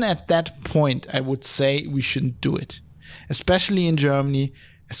 Even at that point, I would say we shouldn't do it, especially in Germany,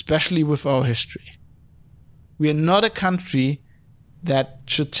 especially with our history. We are not a country that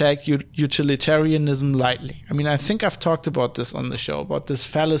should take utilitarianism lightly. I mean, I think I've talked about this on the show, about this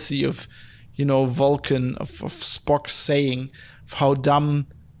fallacy of, you know, Vulcan, of Spock's saying, of how dumb,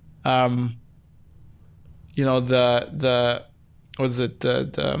 you know,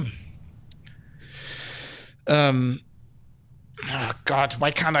 oh God, why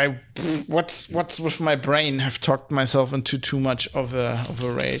can't I? What's with my brain? I've talked myself into too much of a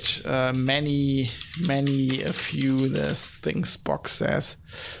rage. Many a few. There's things Spock says.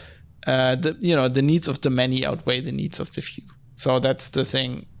 The needs of the many outweigh the needs of the few. So that's the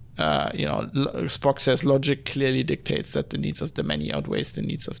thing. Spock says logic clearly dictates that the needs of the many outweighs the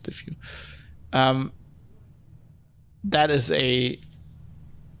needs of the few. That's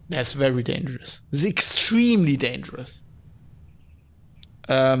very dangerous. It's extremely dangerous.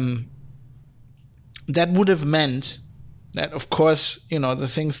 That would have meant that, of course, you know, the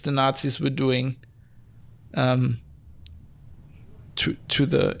things the Nazis were doing to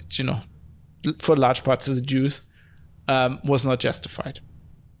the, you know, for large parts of the Jews was not justified.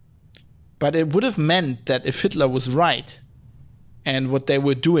 But it would have meant that if Hitler was right, and what they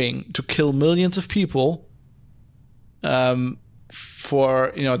were doing to kill millions of people,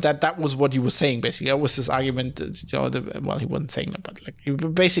 for, you know, that was what he was saying, basically. That was his argument, you know, he wasn't saying that, but like, he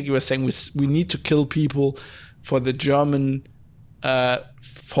basically was saying we need to kill people for the German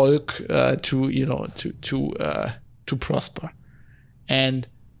folk to prosper. And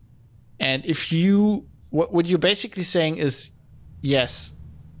if what you're basically saying is, yes,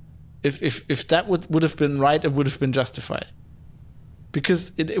 if that would have been right, it would have been justified.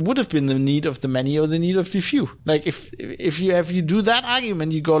 Because it would have been the need of the many or the need of the few. Like if you do that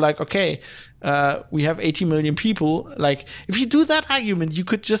argument, you go like, okay, we have 80 million people. Like if you do that argument, you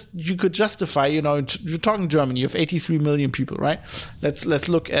could justify. You're talking Germany, you have 83 million people, right? Let's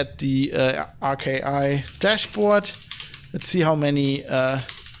look at the RKI dashboard. Let's see how many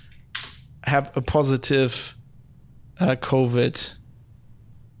have a positive COVID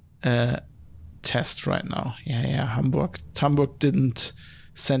test right now. Yeah. Hamburg didn't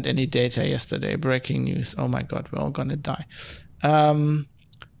send any data yesterday. Breaking news. Oh my God, we're all gonna die.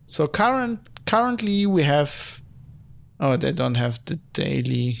 So currently we have. Oh, they don't have the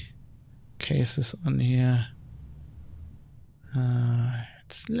daily cases on here.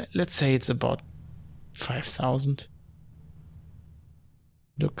 Let's say it's about 5,000.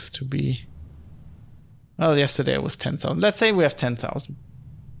 Looks to be. Well, yesterday it was 10,000. Let's say we have 10,000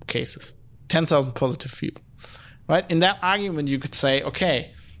 cases. 10,000 positive people, right? In that argument, you could say,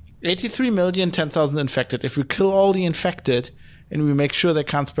 okay, 83 million, 10,000 infected. If we kill all the infected and we make sure they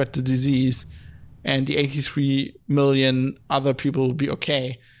can't spread the disease and the 83 million other people will be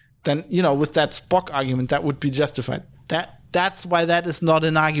okay, then, with that Spock argument, that would be justified. That's why that is not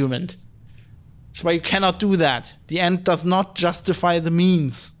an argument. That's why you cannot do that. The end does not justify the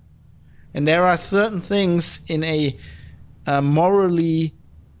means. And there are certain things in a morally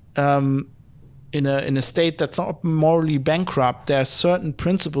in a state that's not morally bankrupt, there are certain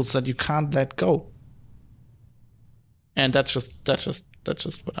principles that you can't let go. And that's just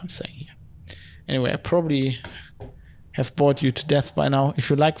what I'm saying here. Anyway, I probably have bored you to death by now. If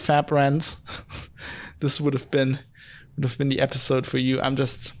you like fab rants, this would have been the episode for you. I'm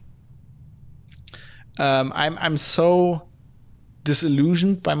just I'm so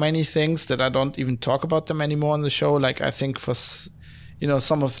disillusioned by many things that I don't even talk about them anymore on the show. Like I think for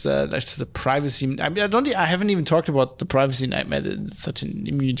some of the privacy. I haven't even talked about the privacy nightmare. It's such an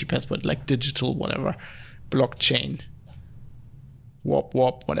immunity passport, like digital whatever, blockchain, warp,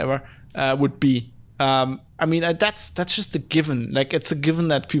 whatever would be. That's just a given. Like it's a given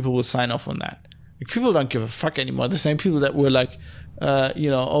that people will sign off on that. Like people don't give a fuck anymore. The same people that were like,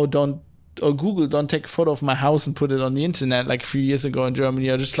 Google, don't take a photo of my house and put it on the internet like a few years ago in Germany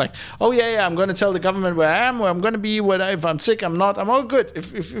are just like, oh yeah, I'm going to tell the government where I am, where I'm going to be, if I'm sick, I'm not, I'm all good.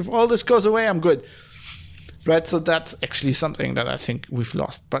 If all this goes away, I'm good. Right? So that's actually something that I think we've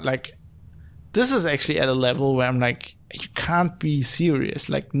lost. But like, this is actually at a level where I'm like, you can't be serious.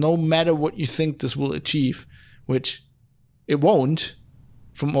 Like no matter what you think this will achieve, which it won't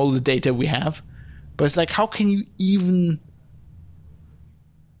from all the data we have, but it's like, how can you even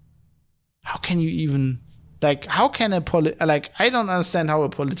like, how can I don't understand how a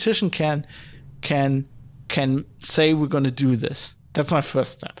politician can say we're going to do this. That's my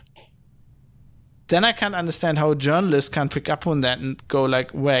first step. Then I can't understand how a journalist can pick up on that and go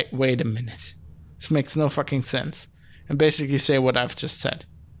like, wait a minute. This makes no fucking sense. And basically say what I've just said.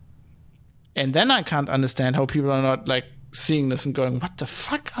 And then I can't understand how people are not like seeing this and going, what the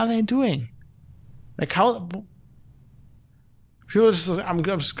fuck are they doing? Like how... I'm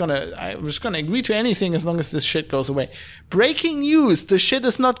just gonna agree to anything as long as this shit goes away. Breaking news: the shit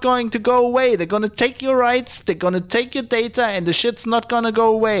is not going to go away. They're gonna take your rights, they're gonna take your data, and the shit's not gonna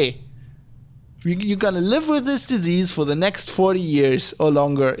go away. You're gonna live with this disease for the next 40 years or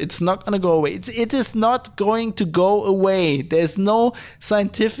longer. It's not gonna go away. It is not going to go away. There's no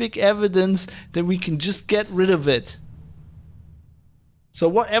scientific evidence that we can just get rid of it. So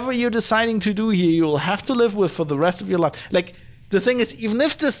whatever you're deciding to do here, you will have to live with for the rest of your life. Like. The thing is, even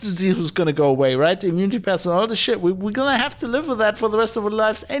if this disease was going to go away, right, the immunity passport and all this shit, we're going to have to live with that for the rest of our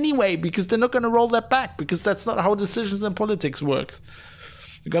lives anyway, because they're not going to roll that back, because that's not how decisions in politics works.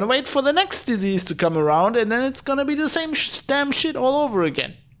 We're going to wait for the next disease to come around, and then it's going to be the same damn shit all over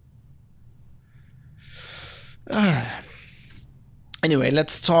again. Anyway,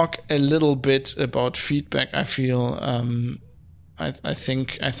 let's talk a little bit about feedback. I feel... I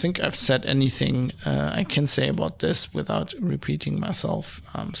think I've said anything I can say about this without repeating myself.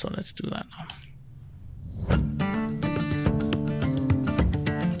 So let's do that now.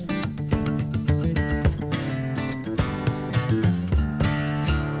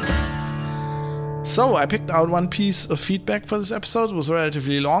 So I picked out one piece of feedback for this episode. It was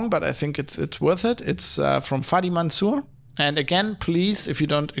relatively long, but I think it's worth it. It's from Fadi Mansour. And again, please, if you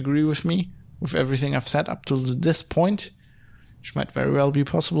don't agree with me, with everything I've said up to this point, which might very well be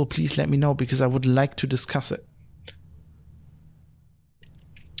possible, please let me know, because I would like to discuss it.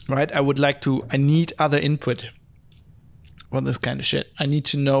 Right? I need other input. about this kind of shit. I need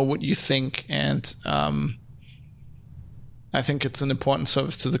to know what you think, and I think it's an important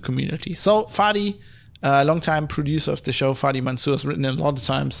service to the community. So Fadi, long-time producer of the show, Fadi Mansour, has written in a lot of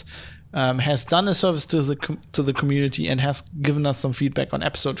times, has done a service to the community and has given us some feedback on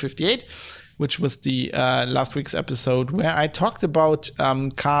episode 58, which was the last week's episode where I talked about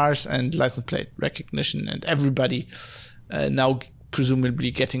cars and license plate recognition, and everybody now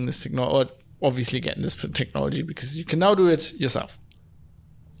presumably getting this technology, or obviously getting this technology, because you can now do it yourself.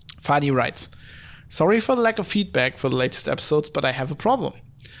 Fadi writes, "Sorry for the lack of feedback for the latest episodes, but I have a problem.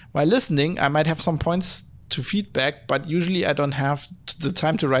 While listening, I might have some points to feedback, but usually I don't have the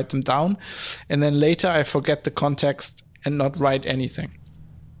time to write them down, and then later I forget the context and not write anything.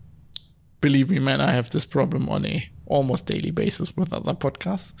 Believe me, man, I have this problem on a almost daily basis with other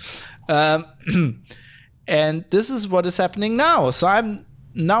podcasts. And this is what is happening now. So I'm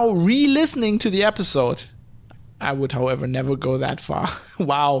now re-listening to the episode. I would, however, never go that far.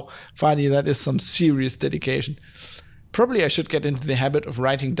 Wow, Fadi, that is some serious dedication. Probably I should get into the habit of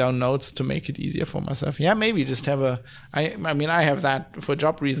writing down notes to make it easier for myself. Yeah, maybe just have I have that for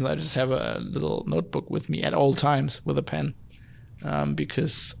job reasons. I just have a little notebook with me at all times with a pen.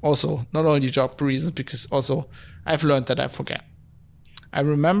 Because also, not only job reasons, because also I've learned that I forget. I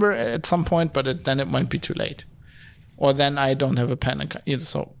remember at some point, but then it might be too late. Or then I don't have a pen.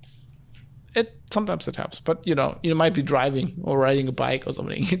 So sometimes it helps. But, you might be driving or riding a bike or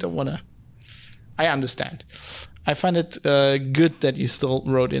something. You don't want to. I understand. I find it good that you still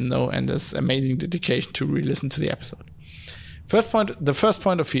wrote in, though, and there's amazing dedication to re-listen to the episode. The first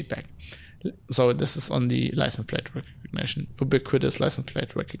point of feedback. So this is on the license plate recognition, ubiquitous license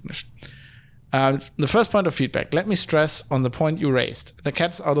plate recognition. The first point of feedback, let me stress on the point you raised. The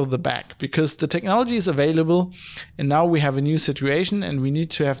cat's out of the bag, because the technology is available, and now we have a new situation, and we need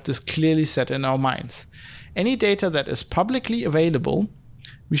to have this clearly set in our minds. Any data that is publicly available,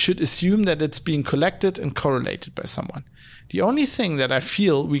 we should assume that it's being collected and correlated by someone. The only thing that I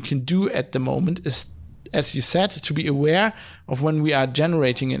feel we can do at the moment is, as you said, to be aware of when we are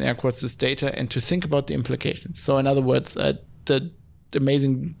generating in air quotes this data and to think about the implications. So in other words, the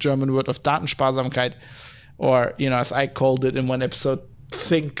amazing German word of Datensparsamkeit, or, as I called it in one episode,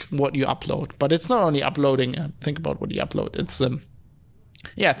 think what you upload. But it's not only uploading, think about what you upload. It's,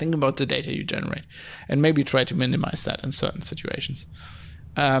 think about the data you generate and maybe try to minimize that in certain situations.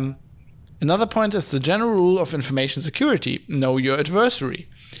 Another point is the general rule of information security. Know your adversary.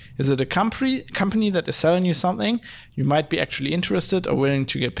 Is it a company that is selling you something you might be actually interested or willing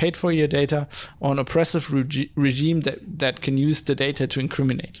to get paid for your data, or an oppressive regime that can use the data to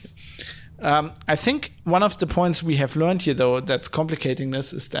incriminate you? I think one of the points we have learned here, though, that's complicating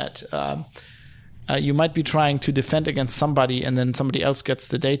this is that you might be trying to defend against somebody and then somebody else gets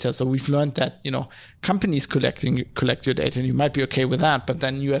the data. So we've learned that, companies collect your data, and you might be okay with that, but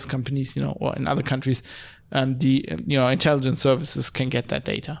then US companies, or in other countries, the intelligence services can get that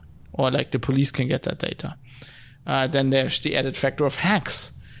data, or like the police can get that data. Then there's the added factor of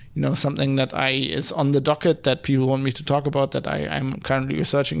hacks. Something that is on the docket that people want me to talk about that I'm currently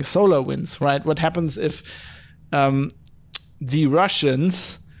researching is SolarWinds, right? What happens if the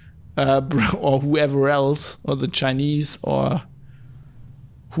Russians or whoever else, or the Chinese or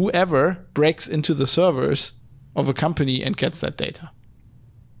whoever, breaks into the servers of a company and gets that data?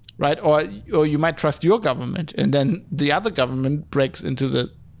 Right? Or you might trust your government, and then the other government breaks into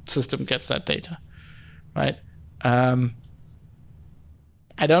the system, gets that data. Right? I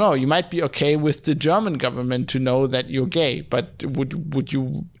don't know. You might be okay with the German government to know that you're gay, but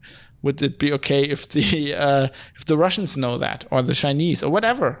would it be okay if the Russians know that, or the Chinese, or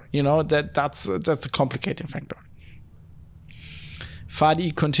whatever? That's a complicating factor.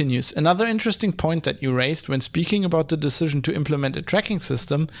 Fadi continues, another interesting point that you raised when speaking about the decision to implement a tracking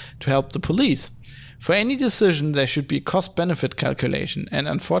system to help the police. For any decision, there should be a cost-benefit calculation, and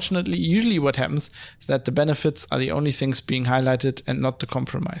unfortunately, usually what happens is that the benefits are the only things being highlighted and not the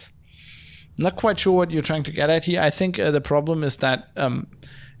compromise. I'm not quite sure what you're trying to get at here. I think the problem is that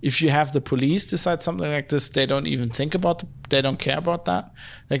if you have the police decide something like this, they don't even they don't care about that.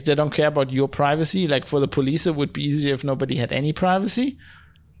 Like, they don't care about your privacy. Like, for the police, it would be easier if nobody had any privacy.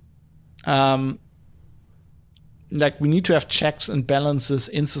 Like, we need to have checks and balances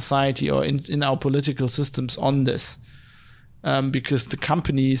in society or in our political systems on this. Because the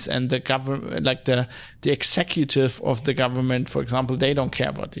companies and the government, like the executive of the government, for example, they don't care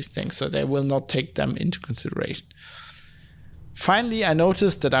about these things. So they will not take them into consideration. Finally, I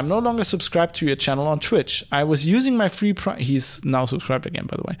noticed that I'm no longer subscribed to your channel on Twitch. I was using my free Prime... He's now subscribed again,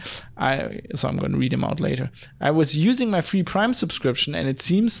 by the way. So I'm going to read him out later. I was using my free Prime subscription, and it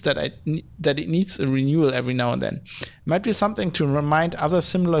seems that it needs a renewal every now and then. Might be something to remind other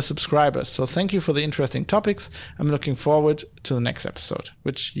similar subscribers. So thank you for the interesting topics. I'm looking forward to the next episode,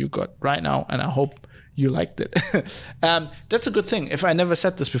 which you got right now, and I hope you liked it. That's a good thing. If I never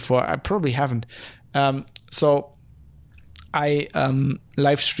said this before, I probably haven't. So I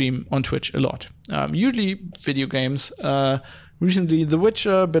live stream on Twitch a lot. Usually video games. Recently The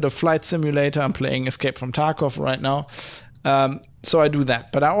Witcher, a bit of Flight Simulator. I'm playing Escape from Tarkov right now. So I do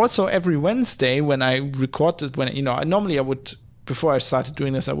that. But I also, every Wednesday when I record it, normally I would, before I started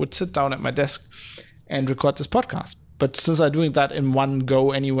doing this, I would sit down at my desk and record this podcast. But since I'm doing that in one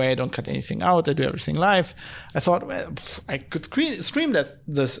go anyway, I don't cut anything out, I do everything live, I thought, well, I could stream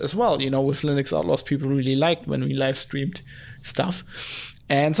this as well. With Linux Outlaws, people really liked when we live streamed stuff.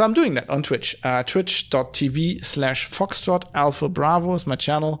 And so I'm doing that on Twitch. Twitch.tv/Foxtrot Alpha Bravo is my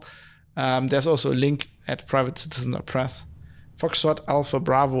channel. There's also a link at privatecitizen.press. Foxtrot Alpha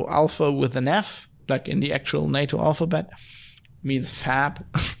Bravo, Alpha with an F, like in the actual NATO alphabet, means fab,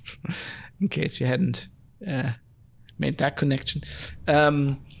 in case you hadn't made that connection.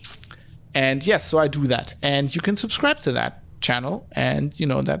 And yes, so I do that. And you can subscribe to that channel, and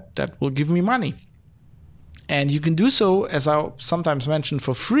that will give me money. And you can do so, as I sometimes mention,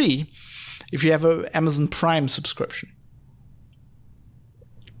 for free if you have an Amazon Prime subscription.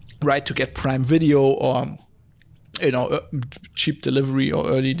 Right, to get Prime Video or cheap delivery or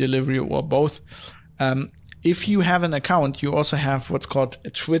early delivery or both. If you have an account, you also have what's called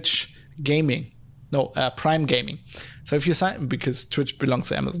Twitch Gaming. Prime Gaming. So if you because Twitch belongs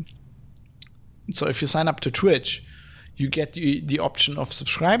to Amazon. So if you sign up to Twitch, you get the option of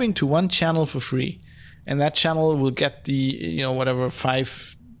subscribing to one channel for free. And that channel will get the, whatever,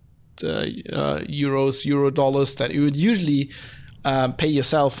 $5 euro dollars that you would usually pay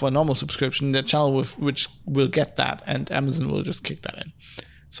yourself for a normal subscription. That channel which will get that, and Amazon will just kick that in.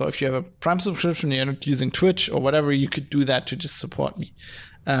 So if you have a Prime subscription, you're not using Twitch or whatever, you could do that to just support me.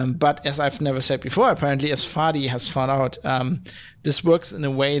 But as I've never said before, apparently, as Fadi has found out, this works in a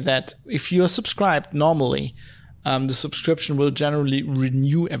way that if you're subscribed normally, the subscription will generally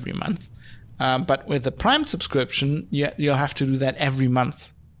renew every month. But with a Prime subscription, you'll have to do that every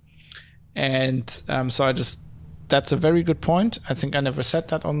month. And so that's a very good point. I think I never said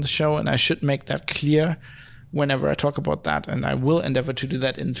that on the show, and I should make that clear whenever I talk about that, and I will endeavor to do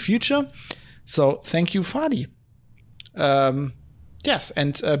that in the future. So thank you, Fadi. Yes,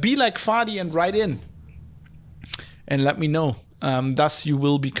 and be like Fadi and write in and let me know. Thus, you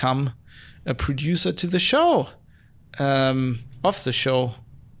will become a producer to the show, of the show,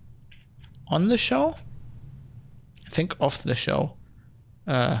 on the show. I think off the show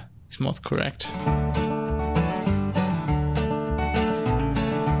is more correct.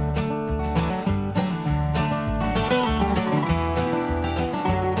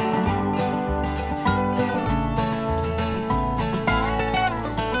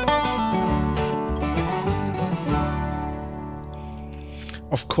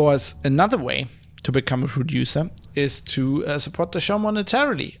 Of course, another way to become a producer is to support the show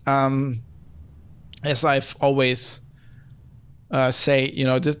monetarily. As I've always say,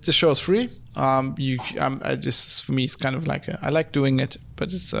 this show is free. Just for me, it's kind of like I like doing it,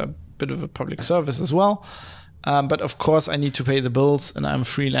 but it's a bit of a public service as well. But of course, I need to pay the bills, and I'm a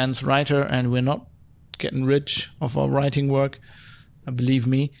freelance writer, and we're not getting rich of our writing work, believe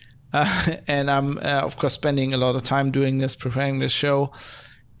me. And I'm, of course, spending a lot of time doing this, preparing this show.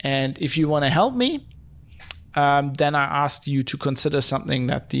 And if you want to help me, then I asked you to consider something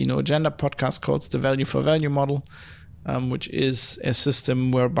that the No Agenda podcast calls the value for value model, which is a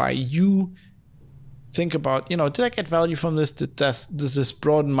system whereby you think about, did I get value from this? Does this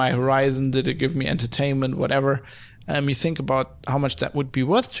broaden my horizon? Did it give me entertainment? Whatever. You think about how much that would be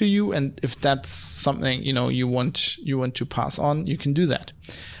worth to you, and if that's something you want to pass on, you can do that.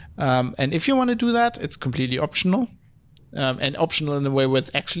 And if you want to do that, it's completely optional. And optional in a way where it's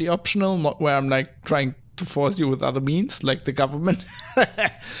actually optional, not where I'm like trying to force you with other means, like the government.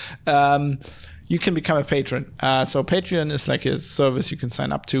 You can become a patron. So Patreon is like a service you can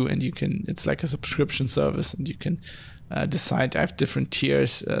sign up to, and it's like a subscription service, and you can decide. I have different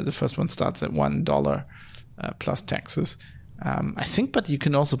tiers. The first one starts at $1 plus taxes, I think, but you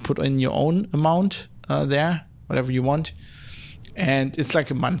can also put in your own amount there, whatever you want. And it's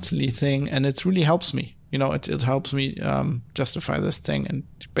like a monthly thing, and it really helps me. It helps me justify this thing, and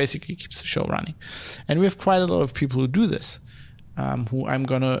basically keeps the show running. And we have quite a lot of people who do this, who I'm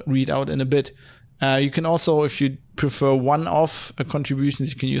going to read out in a bit. You can also, if you prefer one-off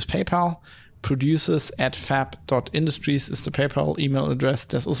contributions, you can use PayPal. producers@fab.industries is the PayPal email address.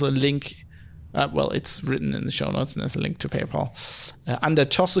 There's also a link. It's written in the show notes, and there's a link to PayPal under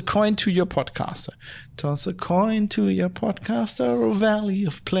Toss a Coin to Your Podcaster. Toss a coin to your podcaster, oh valley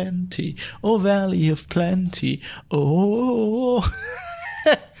of plenty, oh valley of plenty, oh.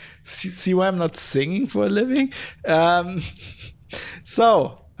 See why I'm not singing for a living? With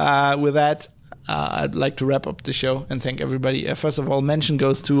that, I'd like to wrap up the show and thank everybody. First of all, mention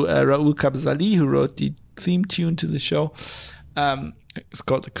goes to Raoul Kabzali, who wrote the theme tune to the show. It's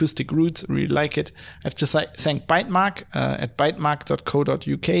called Acoustic Roots. I really like it. I have to thank Bytemark at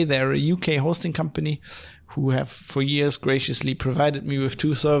bytemark.co.uk. They're a UK hosting company who have for years graciously provided me with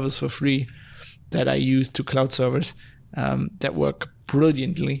 2 servers for free that I use, 2 cloud servers that work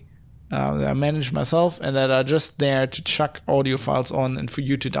brilliantly. That I manage myself and that are just there to chuck audio files on and for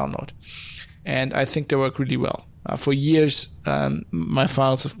you to download. And I think they work really well. For years, my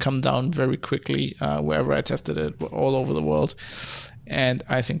files have come down very quickly wherever I tested it all over the world. And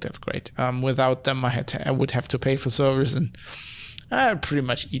I think that's great. Without them, I would have to pay for servers, and I pretty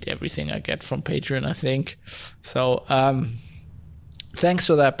much eat everything I get from Patreon, I think. So thanks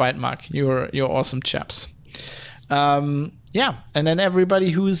for that, Bytemark. You're awesome chaps. And then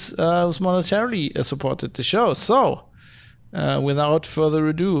everybody who's monetarily supported the show. So without further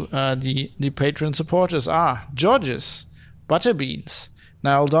ado, the Patreon supporters are Georges, Butterbeans,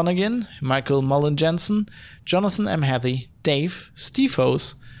 Niall Donegan, Michael Mullen Jensen, Jonathan M. Hathy, Dave, Steve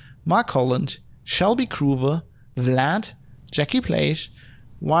Hose, Mark Holland, Shelby Groover, Vlad, Jackie Plage,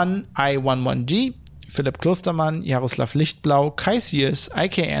 1I11G, Philipp Klostermann, Jaroslav Lichtblau, Kai Sears,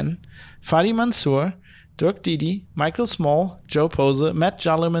 IKN, Fadi Mansour, Dirk Didi, Michael Small, Joe Pose, Matt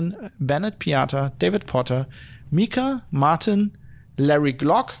Jallerman, Bennett Piata, David Potter, Mika, Martin, Larry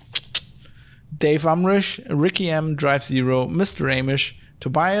Glock, Dave Umrish, Ricky M, Drive Zero, Mr. Amish,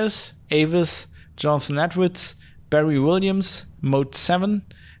 Tobias, Avis, Jonathan Edwards, Barry Williams, Mode 7,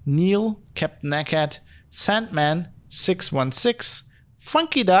 Neil, Captain Nakat, Sandman, 616,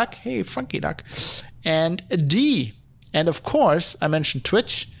 Funky Duck, hey Funky Duck, and D. And of course, I mentioned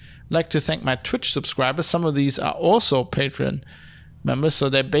Twitch. I'd like to thank my Twitch subscribers. Some of these are also Patreon members, so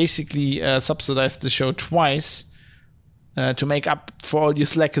they basically subsidize the show twice to make up for all you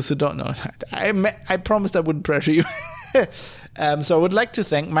slackers who don't know. I promised I wouldn't pressure you. So I would like to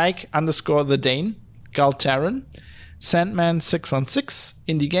thank Mike_the Dane, Galtaran, Sandman616,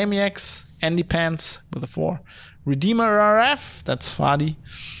 IndieGamiacs, Andy Pants with a 4, Redeemer RF, that's Fadi,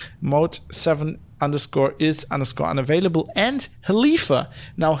 Mode 7 _ unavailable, and Halifa.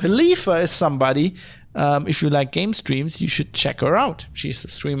 Now, Halifa is somebody, if you like game streams, you should check her out. She's a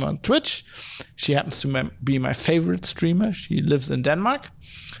streamer on Twitch. She happens to be my favorite streamer. She lives in Denmark,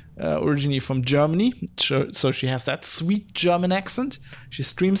 originally from Germany, so she has that sweet German accent. She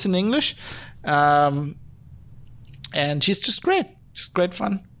streams in English, and she's just great. She's great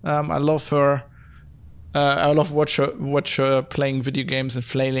fun. I love her. I love watch her playing video games and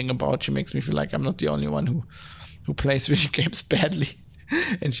flailing about. She makes me feel like I'm not the only one who plays video games badly.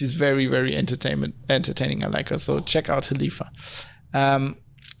 And she's very, very entertaining. I like her. So check out Halifa. And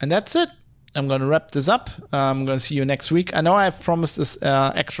that's it. I'm going to wrap this up. I'm going to see you next week. I know I've promised this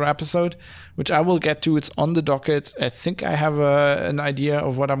extra episode, which I will get to. It's on the docket. I think I have an idea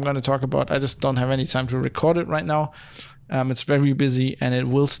of what I'm going to talk about. I just don't have any time to record it right now. It's very busy, and it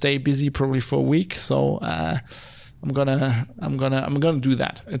will stay busy probably for a week. So I'm gonna do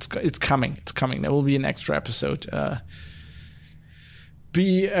that. It's coming. It's coming. There will be an extra episode.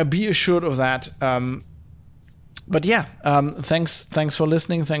 Be assured of that. But yeah, thanks for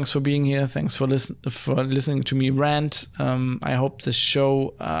listening. Thanks for being here. Thanks for listening to me rant. I hope this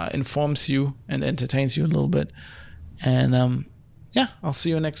show informs you and entertains you a little bit. And I'll see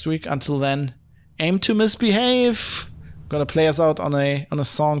you next week. Until then, aim to misbehave. Gonna play us out on a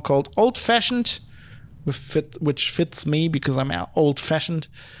song called Old Fashioned, which fits me because I'm old fashioned,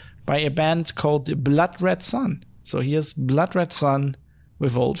 by a band called the Blood Red Sun. So here's Blood Red Sun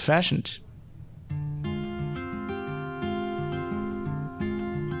with Old Fashioned.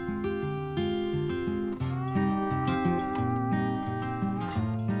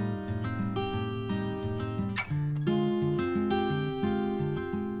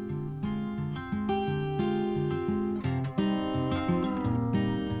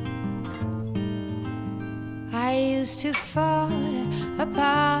 To fall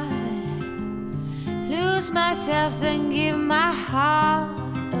apart, lose myself, then give my heart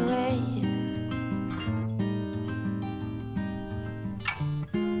away.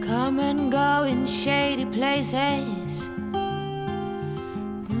 Come and go in shady places.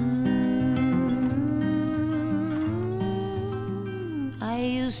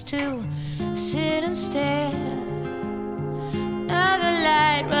 to sit and stare. Now the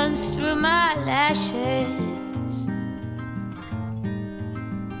light runs through my lashes.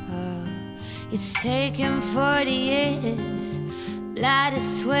 Oh, it's taken 40 years, blood,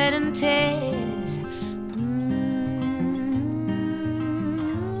 sweat and tears.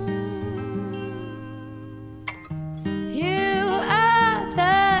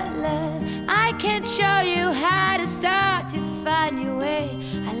 Show you how to start to find your way.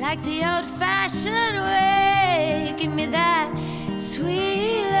 I like the old-fashioned way. Give me that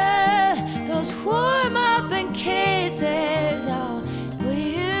sweet love, those warm-up kisses. Oh, well,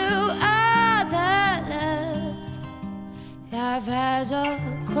 you are the love. Life has a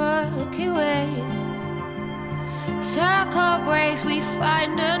quirky way. Circle breaks, we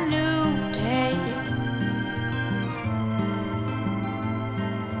find a new day.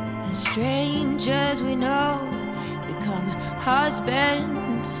 Strangers we know become husbands.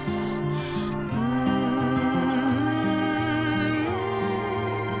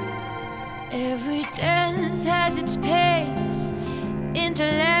 Every dance has its pace,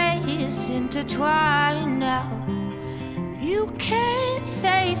 interlace, intertwine. Now you can't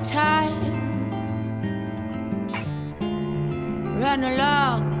save time. Run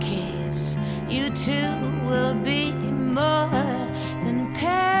along, kids, you two will be more than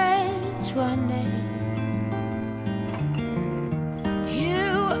pairs one day.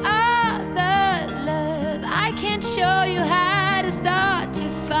 You are the love. I can show you how to start to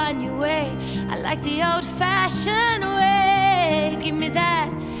find your way. I like the old-fashioned way. Give me that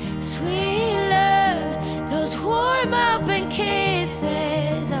sweet love, those warm-up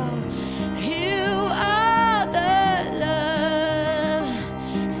kisses. Oh, you are the love.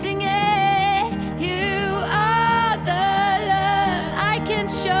 Sing it. You are the love. I can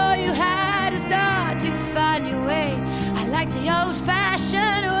show you how to start to find your way. I like the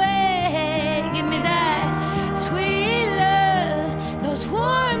old-fashioned way. Give me that sweet love, those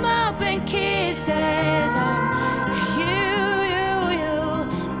warm-up kisses. Oh,